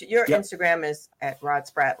Instagram is at Rod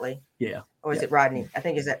Spratley. Yeah. Or is it Rodney? I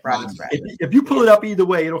think it's at Rodney Spratley. If you pull it up either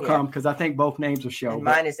way, it'll come because I think both names will show. And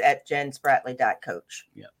mine is at jensprattley.coach.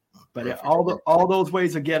 Yeah. But all those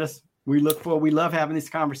ways will get us. We love having these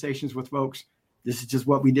conversations with folks. This is just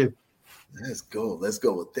what we do. Let's go.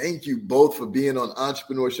 Thank you both for being on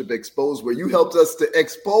Entrepreneurship Exposed, where you helped us to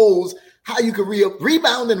expose how you can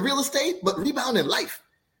rebound in real estate, but rebound in life.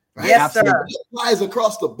 Right? Yes, sir. It applies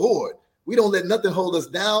across the board. We don't let nothing hold us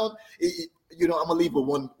down. I'm gonna leave with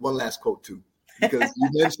one last quote too, because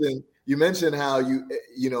you mentioned how you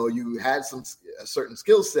had a certain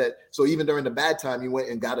skill set. So even during the bad time, you went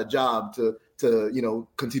and got a job to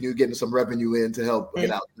continue getting some revenue in to help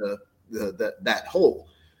get out that hole.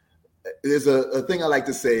 There's a thing I like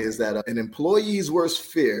to say is that an employee's worst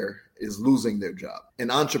fear is losing their job.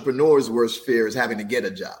 An entrepreneur's worst fear is having to get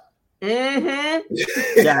a job.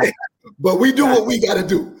 Mm-hmm. But we do what we got to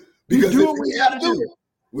do. Because if we have to do,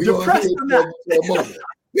 we're going to do it for a moment.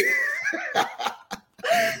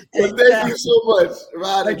 Well, thank you so much,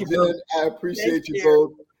 Rod and Jen. I appreciate you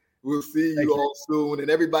both. We'll see you all soon. And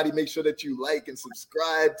everybody, make sure that you like and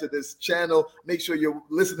subscribe to this channel. Make sure you're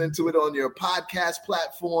listening to it on your podcast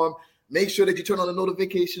platform. Make sure that you turn on the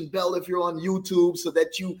notification bell if you're on YouTube so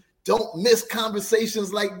that you don't miss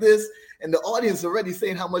conversations like this. And the audience already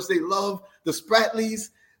saying how much they love the Sprattleys.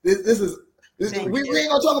 We ain't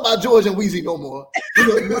gonna talk about George and Weezy no more.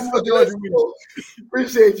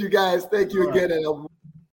 Appreciate you guys. Thank you again. And